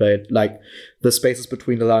 3 we played. Like, the spaces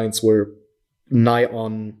between the lines were nigh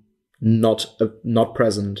on not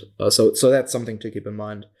present. So that's something to keep in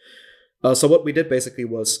mind. So what we did basically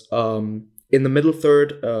was, in the middle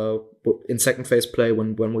third, in second phase play,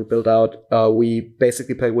 when we built out, we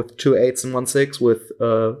basically played with 2 8s and 1 6, with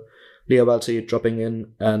Leah Welty dropping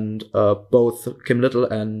in, and both Kim Little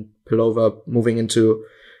and Pelova moving into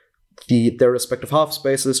their respective half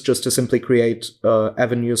spaces, just to simply create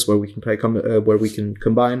avenues where we can play where we can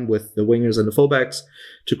combine with the wingers and the fullbacks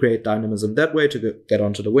to create dynamism that way, to get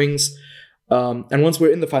onto the wings. And once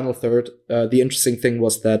we're in the final third, the interesting thing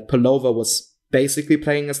was that Pelova was basically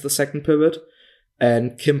playing as the second pivot,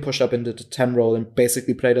 and Kim pushed up into the 10 role and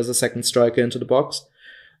basically played as a second striker into the box.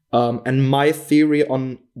 And my theory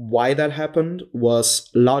on why that happened was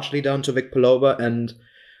largely down to Vic Pelova, and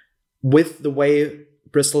with the way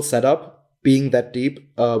Bristol set up, being that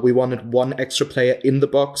deep, we wanted 1 extra player in the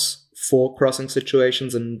box for crossing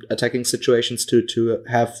situations and attacking situations to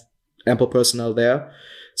have ample personnel there.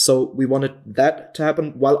 So we wanted that to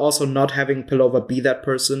happen, while also not having Pelova be that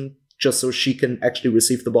person, just so she can actually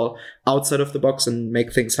receive the ball outside of the box and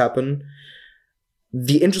make things happen.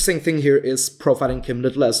 The interesting thing here is profiling Kim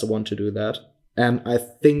Little as the one to do that. And I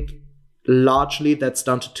think largely that's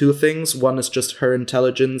down to 2 things. One is just her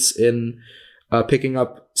intelligence in picking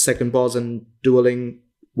up second balls and dueling,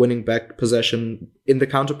 winning back possession in the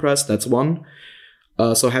counter press. That's one.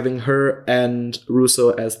 So having her and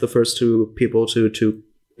Russo as the first two people to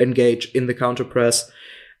engage in the counter press,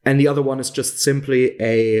 and the other one is just simply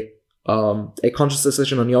a conscious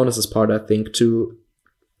decision on Jonas's part, I think, to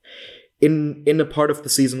in a part of the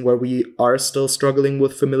season where we are still struggling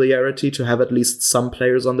with familiarity, to have at least some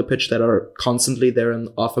players on the pitch that are constantly there and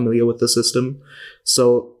are familiar with the system.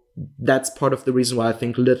 So that's part of the reason why I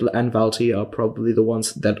think Little and Valti are probably the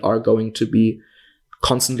ones that are going to be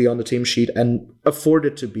constantly on the team sheet and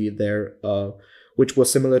afforded to be there, which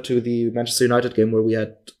was similar to the Manchester United game where we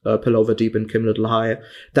had Pelova deep and Kim Little high.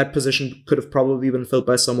 That position could have probably been filled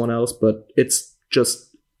by someone else, but it's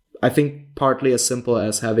just, I think, partly as simple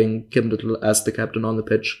as having Kim Little as the captain on the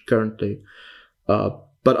pitch currently. But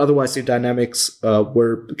otherwise, the dynamics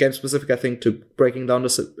were game-specific, I think, to breaking down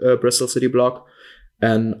the Bristol City block.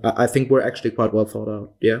 And I think we're actually quite well thought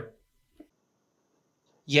out, yeah.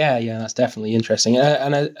 Yeah, that's definitely interesting.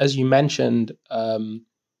 And as you mentioned,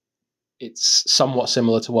 it's somewhat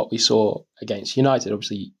similar to what we saw against United.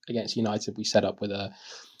 Obviously, against United, we set up with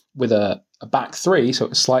a back three, so it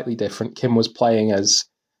was slightly different. Kim was playing as,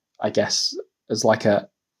 I guess, as like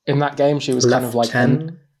in that game, she was kind of like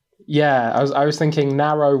 10. I was thinking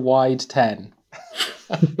narrow, wide 10.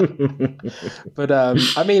 But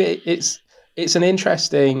I mean, it's an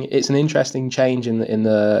interesting change in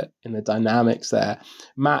the dynamics there.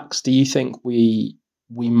 Max, do you think we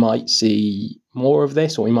might see more of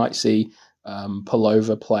this, or we might see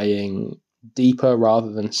Pelova playing deeper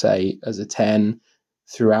rather than, say, as a 10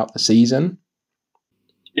 throughout the season?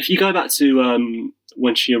 If you go back to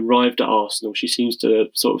when she arrived at Arsenal, she seems to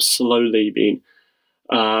sort of slowly been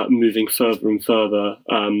moving further and further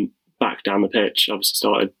back down the pitch. Obviously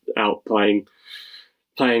started out playing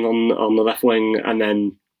on the left wing, and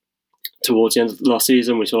then towards the end of last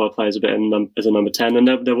season we saw her play as a bit as a number 10, and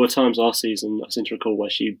there were times last season, I seem to recall, where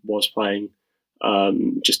she was playing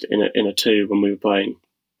just in a 2 when we were playing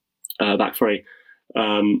back 3.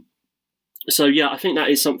 So yeah, I think that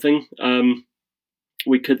is something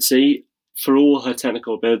we could see. For all her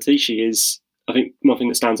technical ability, she is, I think, one thing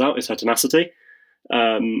that stands out is her tenacity,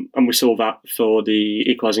 and we saw that for the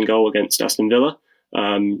equalising goal against Aston Villa,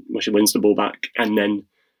 where she wins the ball back and then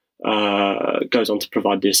goes on to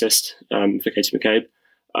provide the assist for Katie McCabe.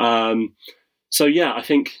 So yeah, I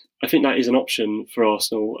think that is an option for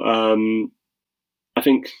Arsenal. I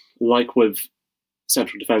think, like with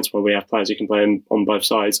central defence, where we have players who can play on both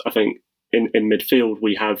sides, I think in midfield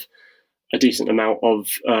we have a decent amount of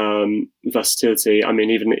versatility. I mean,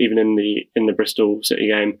 even in the Bristol City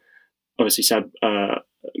game, obviously Seb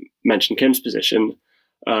mentioned Kim's position,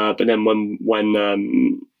 but then when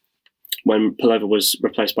Pelova was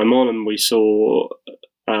replaced by Monham, we saw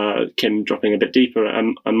Kim dropping a bit deeper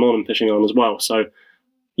and Monham pushing on as well. So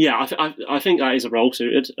yeah, I think that is a role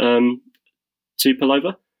suited to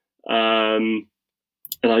Pelova. And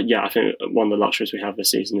I think one of the luxuries we have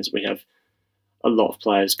this season is we have a lot of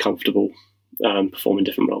players comfortable performing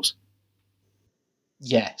different roles.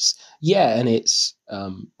 Yes. Yeah, and it's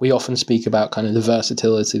we often speak about kind of the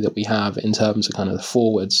versatility that we have in terms of kind of the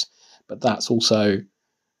forwards, but that's also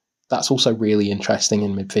really interesting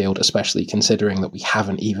in midfield, especially considering that we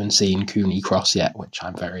haven't even seen Cooney cross yet, which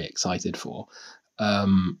I'm very excited for.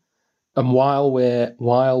 And while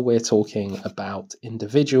we're talking about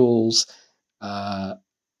individuals,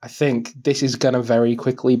 I think this is going to very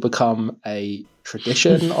quickly become a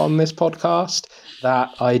tradition on this podcast that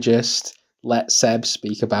I just let Seb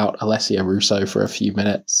speak about Alessia Russo for a few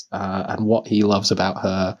minutes and what he loves about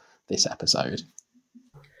her this episode.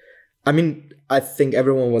 I mean, I think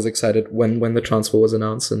everyone was excited when the transfer was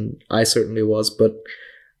announced, and I certainly was, but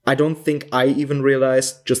I don't think I even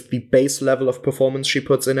realized just the base level of performance she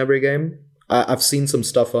puts in every game. I've seen some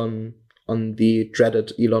stuff on the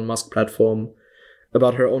dreaded Elon Musk platform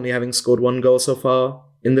about her only having scored 1 goal so far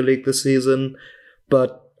in the league this season,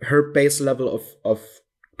 but her base level of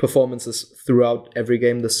performances throughout every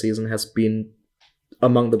game this season has been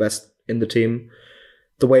among the best in the team.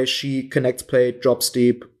 The way she connects play, drops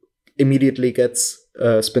deep, immediately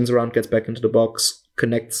spins around, gets back into the box,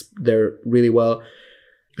 connects there really well.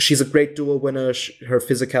 She's a great duel winner. Her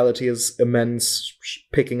physicality is immense,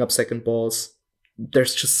 picking up second balls.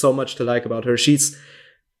 There's just so much to like about her. She's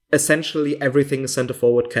essentially everything a centre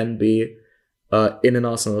forward can be in an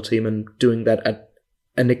Arsenal team, and doing that at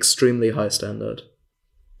an extremely high standard.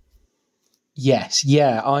 Yes,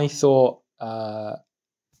 yeah, I thought, I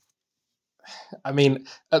mean,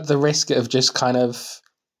 at the risk of just kind of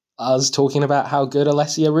us talking about how good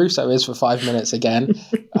Alessia Russo is for 5 minutes again,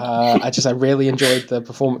 I really enjoyed the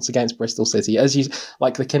performance against Bristol City. As you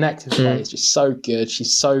like, the connective play is just so good.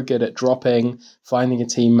 She's so good at dropping, finding a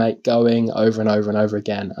teammate, going over and over and over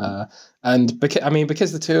again. And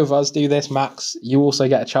because the two of us do this, Max, you also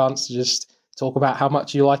get a chance to just talk about how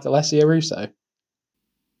much you like Alessia Russo.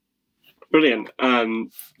 Brilliant.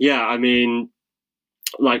 Yeah, I mean,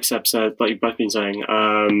 like Seb said, like you've both been saying,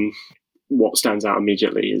 what stands out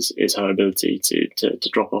immediately is her ability to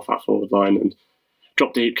drop off that forward line and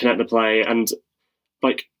drop deep, connect the play, and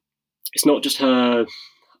like it's not just her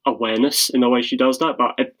awareness in the way she does that,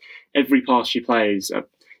 but every pass she plays,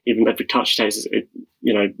 even every touch she takes, is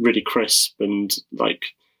really crisp and like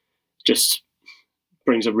just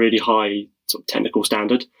brings a really high sort of technical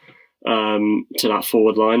standard to that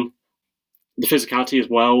forward line. The physicality as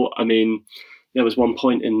well. I mean, there was one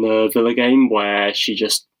point in the Villa game where she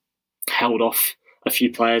just held off a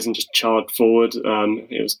few players and just charged forward.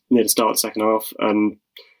 It was near the start of the second half.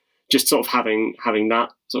 Just sort of having that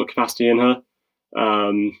sort of capacity in her,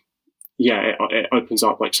 it opens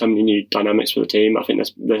up like so many new dynamics for the team. I think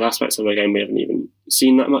there's aspects of her game we haven't even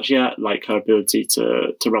seen that much yet, like her ability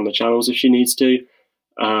to run the channels if she needs to,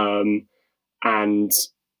 and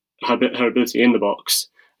her ability in the box.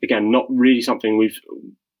 Again, not really something we've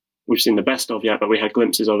seen the best of yet, but we had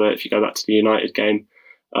glimpses of it. If you go back to the United game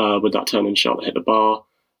with that turn-in shot that hit the bar,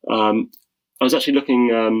 I was actually looking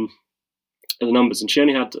at the numbers, and she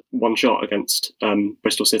only had one shot against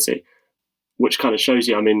Bristol City, which kind of shows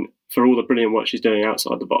you. I mean, for all the brilliant work she's doing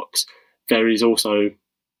outside the box, there is also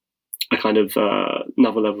a kind of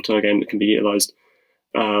another level to her game that can be utilised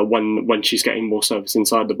when she's getting more service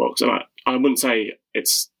inside the box. And I wouldn't say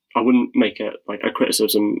I wouldn't make it like a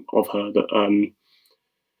criticism of her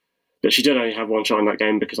that she did only have one shot in that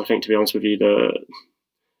game, because I think, to be honest with you,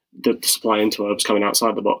 the supply into her was coming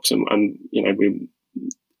outside the box, and we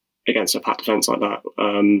against a packed defence like that,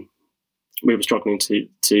 we were struggling to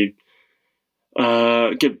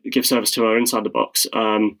give service to her inside the box.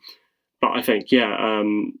 But I think,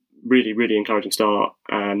 really, really encouraging start,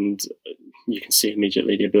 and you can see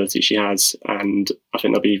immediately the ability she has, and I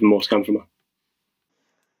think there'll be even more to come from her.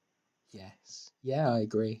 Yes, yeah, I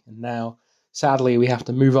agree. And now, sadly, we have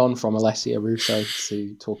to move on from Alessia Russo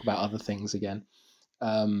to talk about other things again.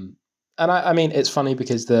 And I mean, it's funny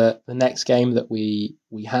because the next game that we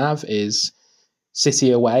have is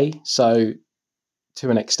City away. So to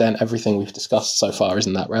an extent, everything we've discussed so far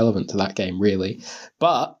isn't that relevant to that game, really.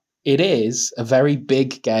 But it is a very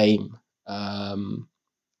big game.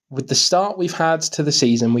 With the start we've had to the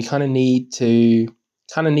season, we kind of need to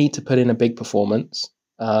put in a big performance.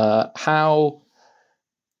 How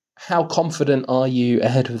confident are you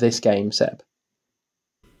ahead of this game, Seb?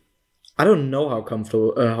 I don't know how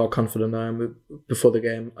confident I am before the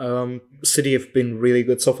game. City have been really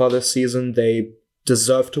good so far this season. They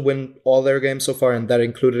deserve to win all their games so far, and that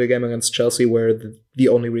included a game against Chelsea, where the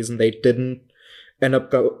only reason they didn't end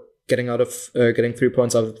up getting 3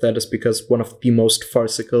 points out of that is because one of the most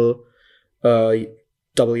farcical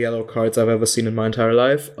double yellow cards I've ever seen in my entire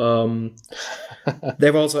life.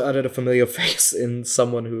 They've also added a familiar face in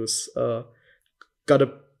someone who's got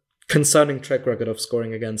a concerning track record of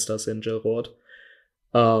scoring against us in Jill Roth.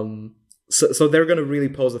 So they're going to really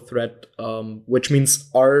pose a threat, which means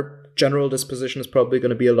our general disposition is probably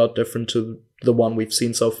going to be a lot different to the one we've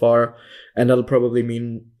seen so far, and that'll probably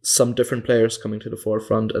mean some different players coming to the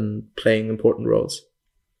forefront and playing important roles.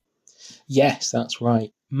 Yes, that's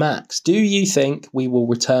right. Max, do you think we will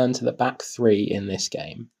return to the back three in this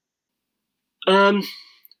game? This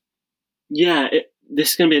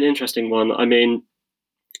is going to be an interesting one. I mean,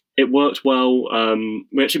 it worked well.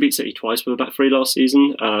 We actually beat City twice with a back three last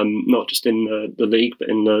season, not just in the league, but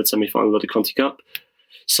in the semi-final of the Conti Cup.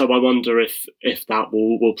 So I wonder if that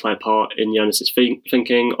will play a part in Jonas'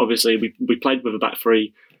 thinking. Obviously, we played with a back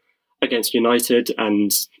three against United,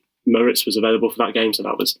 and Moritz was available for that game, so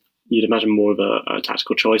that was, you'd imagine, more of a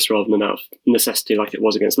tactical choice rather than out of necessity like it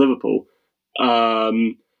was against Liverpool.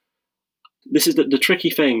 This is the tricky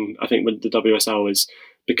thing, I think, with the WSL is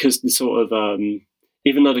because the sort of,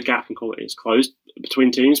 even though the gap in quality is closed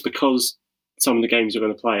between teams, because some of the games you're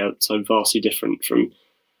going to play are so vastly different from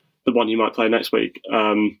the one you might play next week.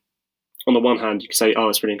 On the one hand, you can say,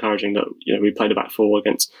 it's really encouraging that we played a back four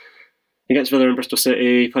against Villa and Bristol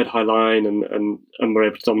City, played high line, and were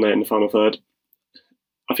able to dominate in the final third.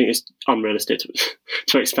 I think it's unrealistic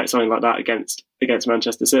to expect something like that against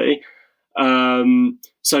Manchester City.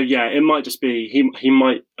 It might just be he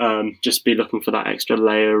might just be looking for that extra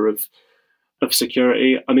layer of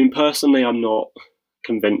security. I mean, personally, I'm not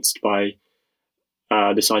convinced by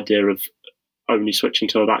this idea of only switching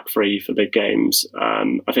to a back three for big games.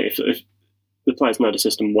 I think the players know the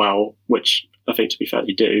system well, which I think, to be fair,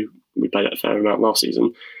 they do. We played it a fair amount last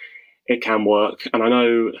season. It can work. And I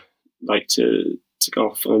know, like, to go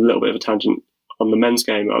off on a little bit of a tangent on the men's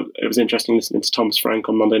game, it was interesting listening to Thomas Frank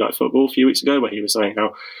on Monday Night Football a few weeks ago, where he was saying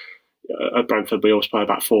how at Brentford we always play a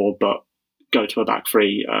back four, but go to a back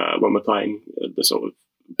three when we're playing the sort of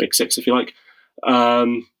big six, if you like.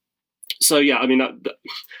 So, yeah, I mean,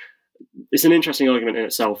 it's an interesting argument in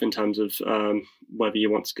itself in terms of whether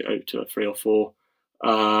you want to go to a 3 or 4.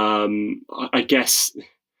 I guess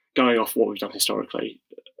going off what we've done historically,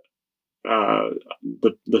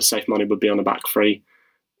 the safe money would be on the back 3.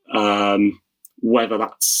 Whether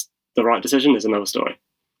that's the right decision is another story.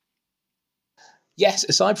 Yes,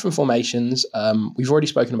 aside from formations, we've already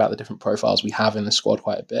spoken about the different profiles we have in the squad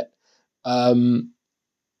quite a bit. And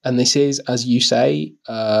this is, as you say,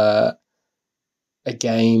 a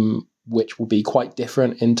game which will be quite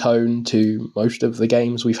different in tone to most of the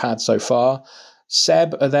games we've had so far.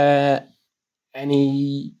 Seb, are there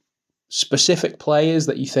any specific players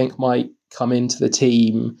that you think might come into the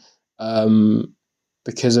team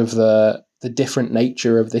because of the different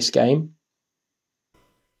nature of this game?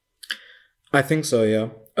 I think so, yeah.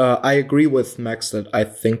 I agree with Max that I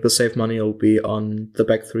think the safe money will be on the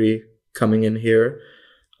back 3 coming in here.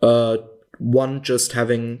 One, just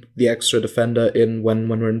having the extra defender in when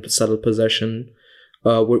we're in settled possession.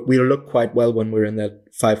 We look quite well when we're in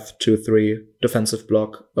that 5-2-3 defensive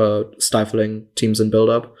block, stifling teams in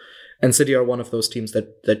build-up. And City are one of those teams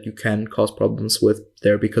that you can cause problems with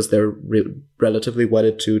there because they're relatively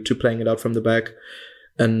wedded to playing it out from the back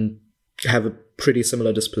and have a pretty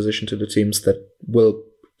similar disposition to the teams that will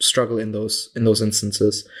struggle in those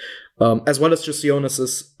instances. As well as just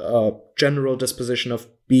Jonas's general disposition of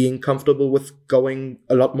being comfortable with going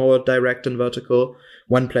a lot more direct and vertical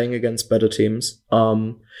when playing against better teams.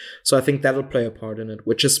 So I think that'll play a part in it,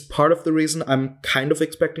 which is part of the reason I'm kind of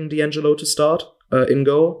expecting D'Angelo to start in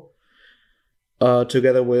goal.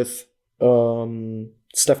 Together with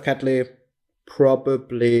Steph Catley,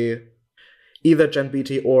 probably either Jen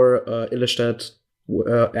Beattie or Illestedt,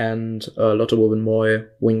 and Lotte Woben-Moy,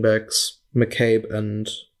 wingbacks, McCabe and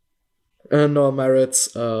Noah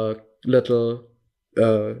Merritt's, Little,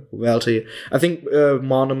 Welty. I think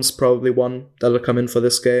Marnham's probably one that'll come in for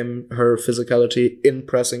this game. Her physicality in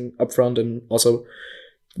pressing up front and also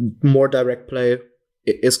more direct play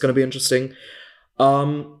is going to be interesting.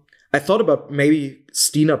 I thought about maybe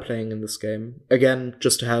Stina playing in this game. Again,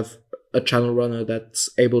 just to have a channel runner that's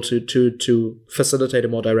able to facilitate a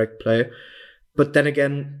more direct play. But then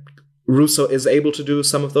again, Russo is able to do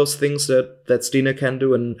some of those things that Stina can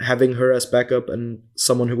do, and having her as backup and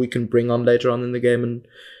someone who we can bring on later on in the game and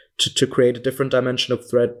to create a different dimension of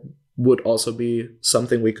threat would also be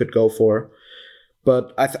something we could go for.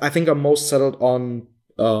 But I think I'm most settled on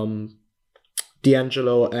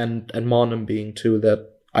D'Angelo and Marnham being two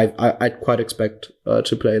that I'd quite expect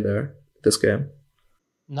to play there this game.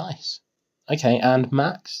 Nice. Okay, and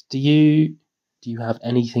Max, do you have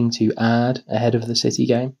anything to add ahead of the City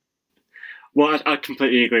game? Well, I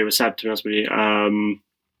completely agree with Seb, to be honest with you.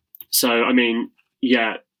 So, I mean,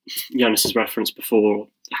 yeah, Jonas' reference before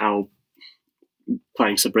how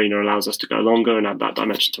playing Sabrina allows us to go longer and add that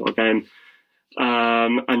dimension to our game.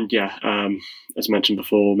 And yeah, as mentioned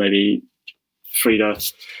before, maybe Frida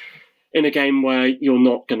in a game where you're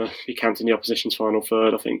not going to be counting the opposition's final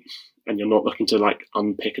third, I think, and you're not looking to like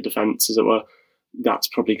unpick a defence, as it were, that's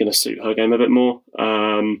probably going to suit her game a bit more.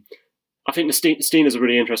 I think the Stina's a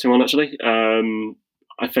really interesting one, actually.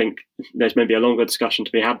 I think there's maybe a longer discussion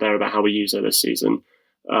to be had there about how we use her this season.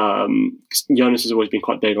 Jonas has always been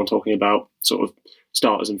quite big on talking about sort of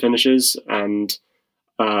starters and finishers, and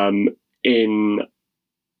in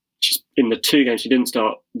the 2 games she didn't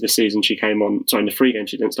start this season, she came on. Sorry, in the 3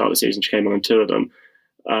 games she didn't start this season, she came on in 2 of them.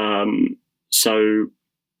 So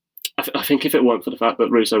I think if it weren't for the fact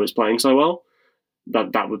that Russo is playing so well,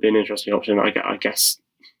 that would be an interesting option. I guess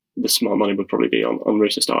the smart money would probably be on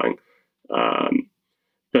Russo starting.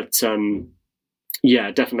 But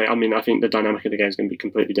yeah, definitely. I mean, I think the dynamic of the game is going to be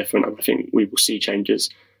completely different, and I think we will see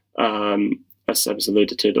changes, as Seb has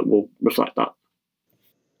alluded to, that will reflect that.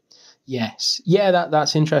 Yes. Yeah,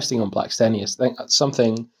 that's interesting on Blackstenius. I think that's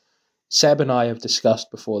something Seb and I have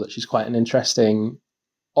discussed before, that she's quite an interesting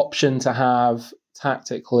option to have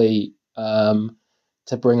tactically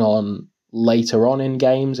to bring on later on in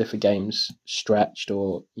games if a game's stretched,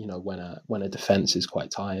 or when a defence is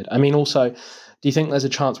quite tired. I mean, also, do you think there's a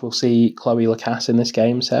chance we'll see Chloe Lacasse in this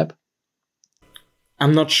game, Seb?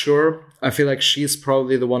 I'm not sure. I feel like she's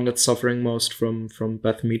probably the one that's suffering most from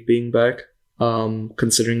Beth Mead being back,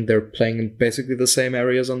 considering they're playing in basically the same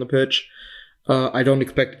areas on the pitch. I don't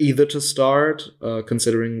expect either to start,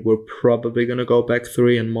 considering we're probably going to go back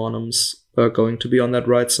three and Monum's going to be on that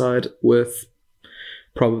right side with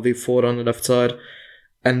probably Ford on the left side.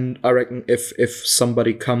 And I reckon if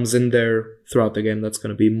somebody comes in there throughout the game, that's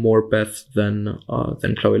going to be more Beth than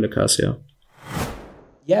Chloe Lacasia.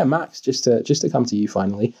 Yeah, Max, just to come to you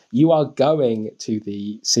finally, you are going to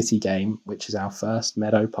the City game, which is our first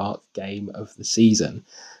Meadow Park game of the season.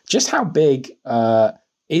 Just how big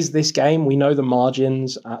is this game? We know the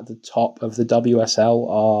margins at the top of the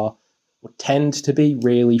WSL tend to be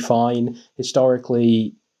really fine.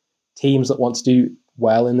 Historically, teams that want to do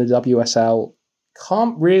well in the WSL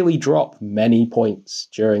can't really drop many points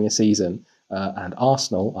during a season, and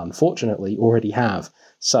Arsenal, unfortunately, already have.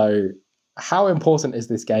 So how important is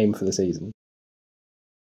this game for the season?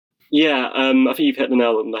 Yeah, I think you've hit the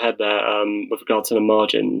nail on the head there with regard to the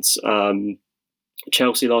margins.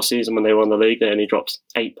 Chelsea last season, when they won the league, they only dropped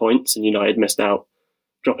 8 points, and United missed out,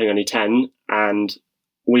 dropping only 10, and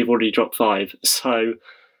we've already dropped 5. So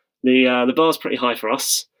the bar's pretty high for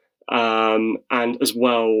us. And as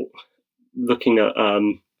well, looking at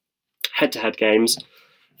head-to-head games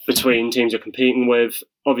between teams you're competing with,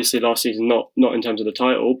 obviously last season, not in terms of the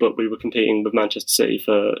title, but we were competing with Manchester City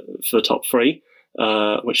for the top 3.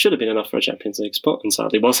 Which should have been enough for a Champions League spot, and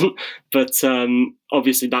sadly wasn't. But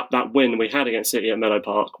obviously that win we had against City at Meadow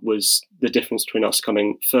Park was the difference between us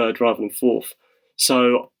coming 3rd rather than 4th.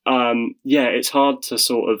 So, it's hard to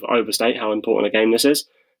sort of overstate how important a game this is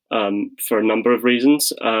for a number of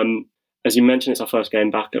reasons. As you mentioned, it's our first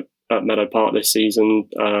game back at Meadow Park this season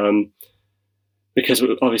because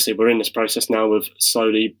obviously we're in this process now of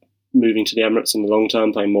slowly moving to the Emirates in the long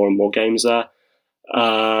term, playing more and more games there.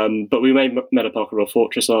 But we made Meadow Park a real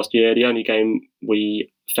fortress last year. The only game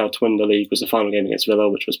we failed to win the league was the final game against Villa,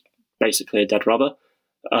 which was basically a dead rubber.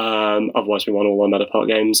 Otherwise, we won all our Meadow Park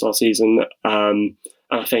games last season. And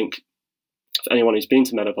I think anyone who's been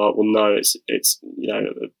to Meadow Park will know it's a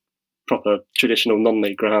proper traditional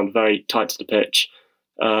non-league ground, very tight to the pitch,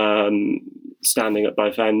 standing at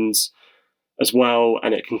both ends as well.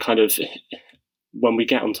 And it can kind of, when we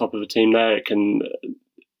get on top of a team there,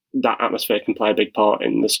 that atmosphere can play a big part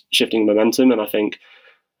in the shifting momentum. And I think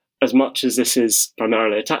as much as this is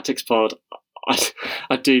primarily a tactics pod,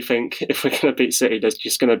 I do think if we're going to beat City, there's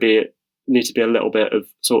just going to need to be a little bit of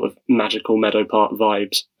sort of magical Meadow Park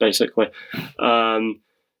vibes, basically.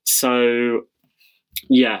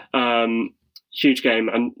 Huge game.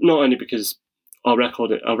 And not only because our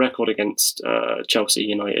record against Chelsea,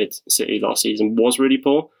 United, City last season was really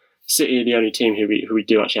poor. City are the only team who we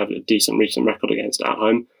do actually have a decent recent record against at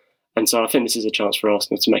home. And so I think this is a chance for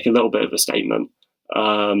Arsenal to make a little bit of a statement,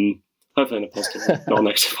 hopefully in a positive way, not a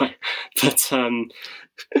negative way. But I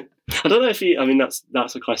don't know if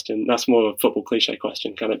that's a question. That's more of a football cliche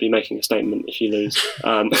question. Can it be making a statement if you lose?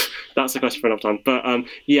 That's a question for another time. But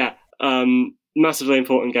massively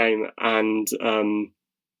important game, and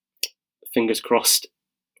fingers crossed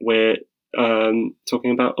we're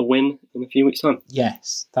talking about a win in a few weeks' time.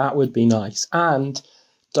 Yes, that would be nice. And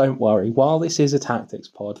don't worry, while this is a tactics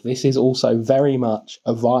pod, this is also very much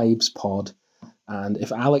a vibes pod. And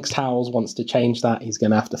if Alex Towles wants to change that, he's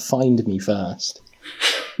going to have to find me first.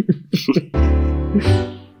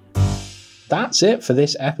 That's it for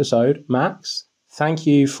this episode. Max, thank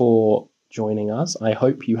you for joining us. I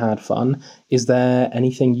hope you had fun. Is there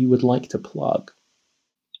anything you would like to plug?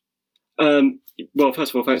 Well,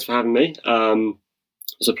 first of all, thanks for having me. It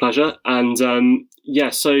was a pleasure. And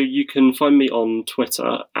so you can find me on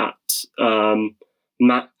Twitter at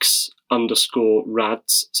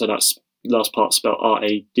Max_Rads. So that's last part spelled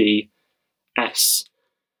RADS.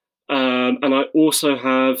 And I also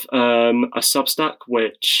have a Substack,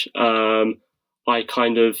 which I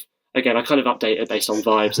kind of update it based on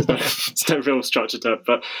vibes. There's no real structure to it,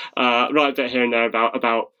 but write a bit here and there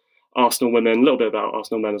about Arsenal women, a little bit about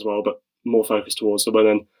Arsenal men as well, but more focused towards the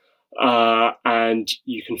women. And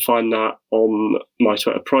you can find that on my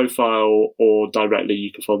Twitter profile, or directly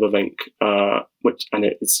you can follow the link, and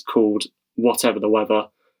it's called Whatever the Weather,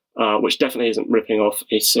 which definitely isn't ripping off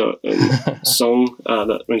a certain song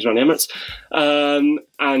that rings around the Emirates.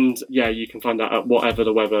 And you can find that at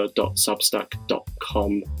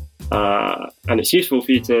whatevertheweather.substack.com. And it's useful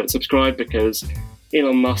for you to subscribe because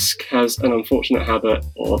Elon Musk has an unfortunate habit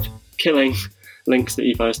of killing links that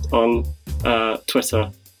you post on Twitter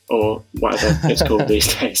or whatever it's called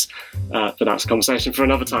these days. But that's a conversation for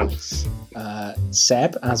another time.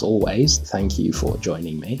 Seb, as always, thank you for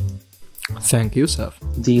joining me. Thank you, Seth.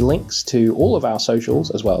 The links to all of our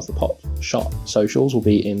socials, as well as the Pot Shot socials, will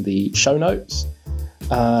be in the show notes.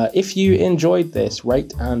 If you enjoyed this,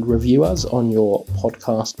 rate and review us on your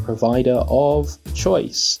podcast provider of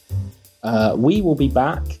choice. We will be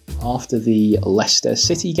back after the Leicester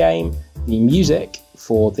City game. The music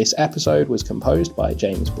for this episode was composed by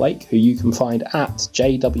James Blake, who you can find at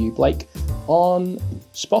JW Blake on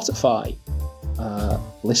Spotify.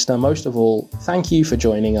 Listener, most of all, thank you for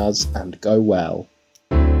joining us, and go well.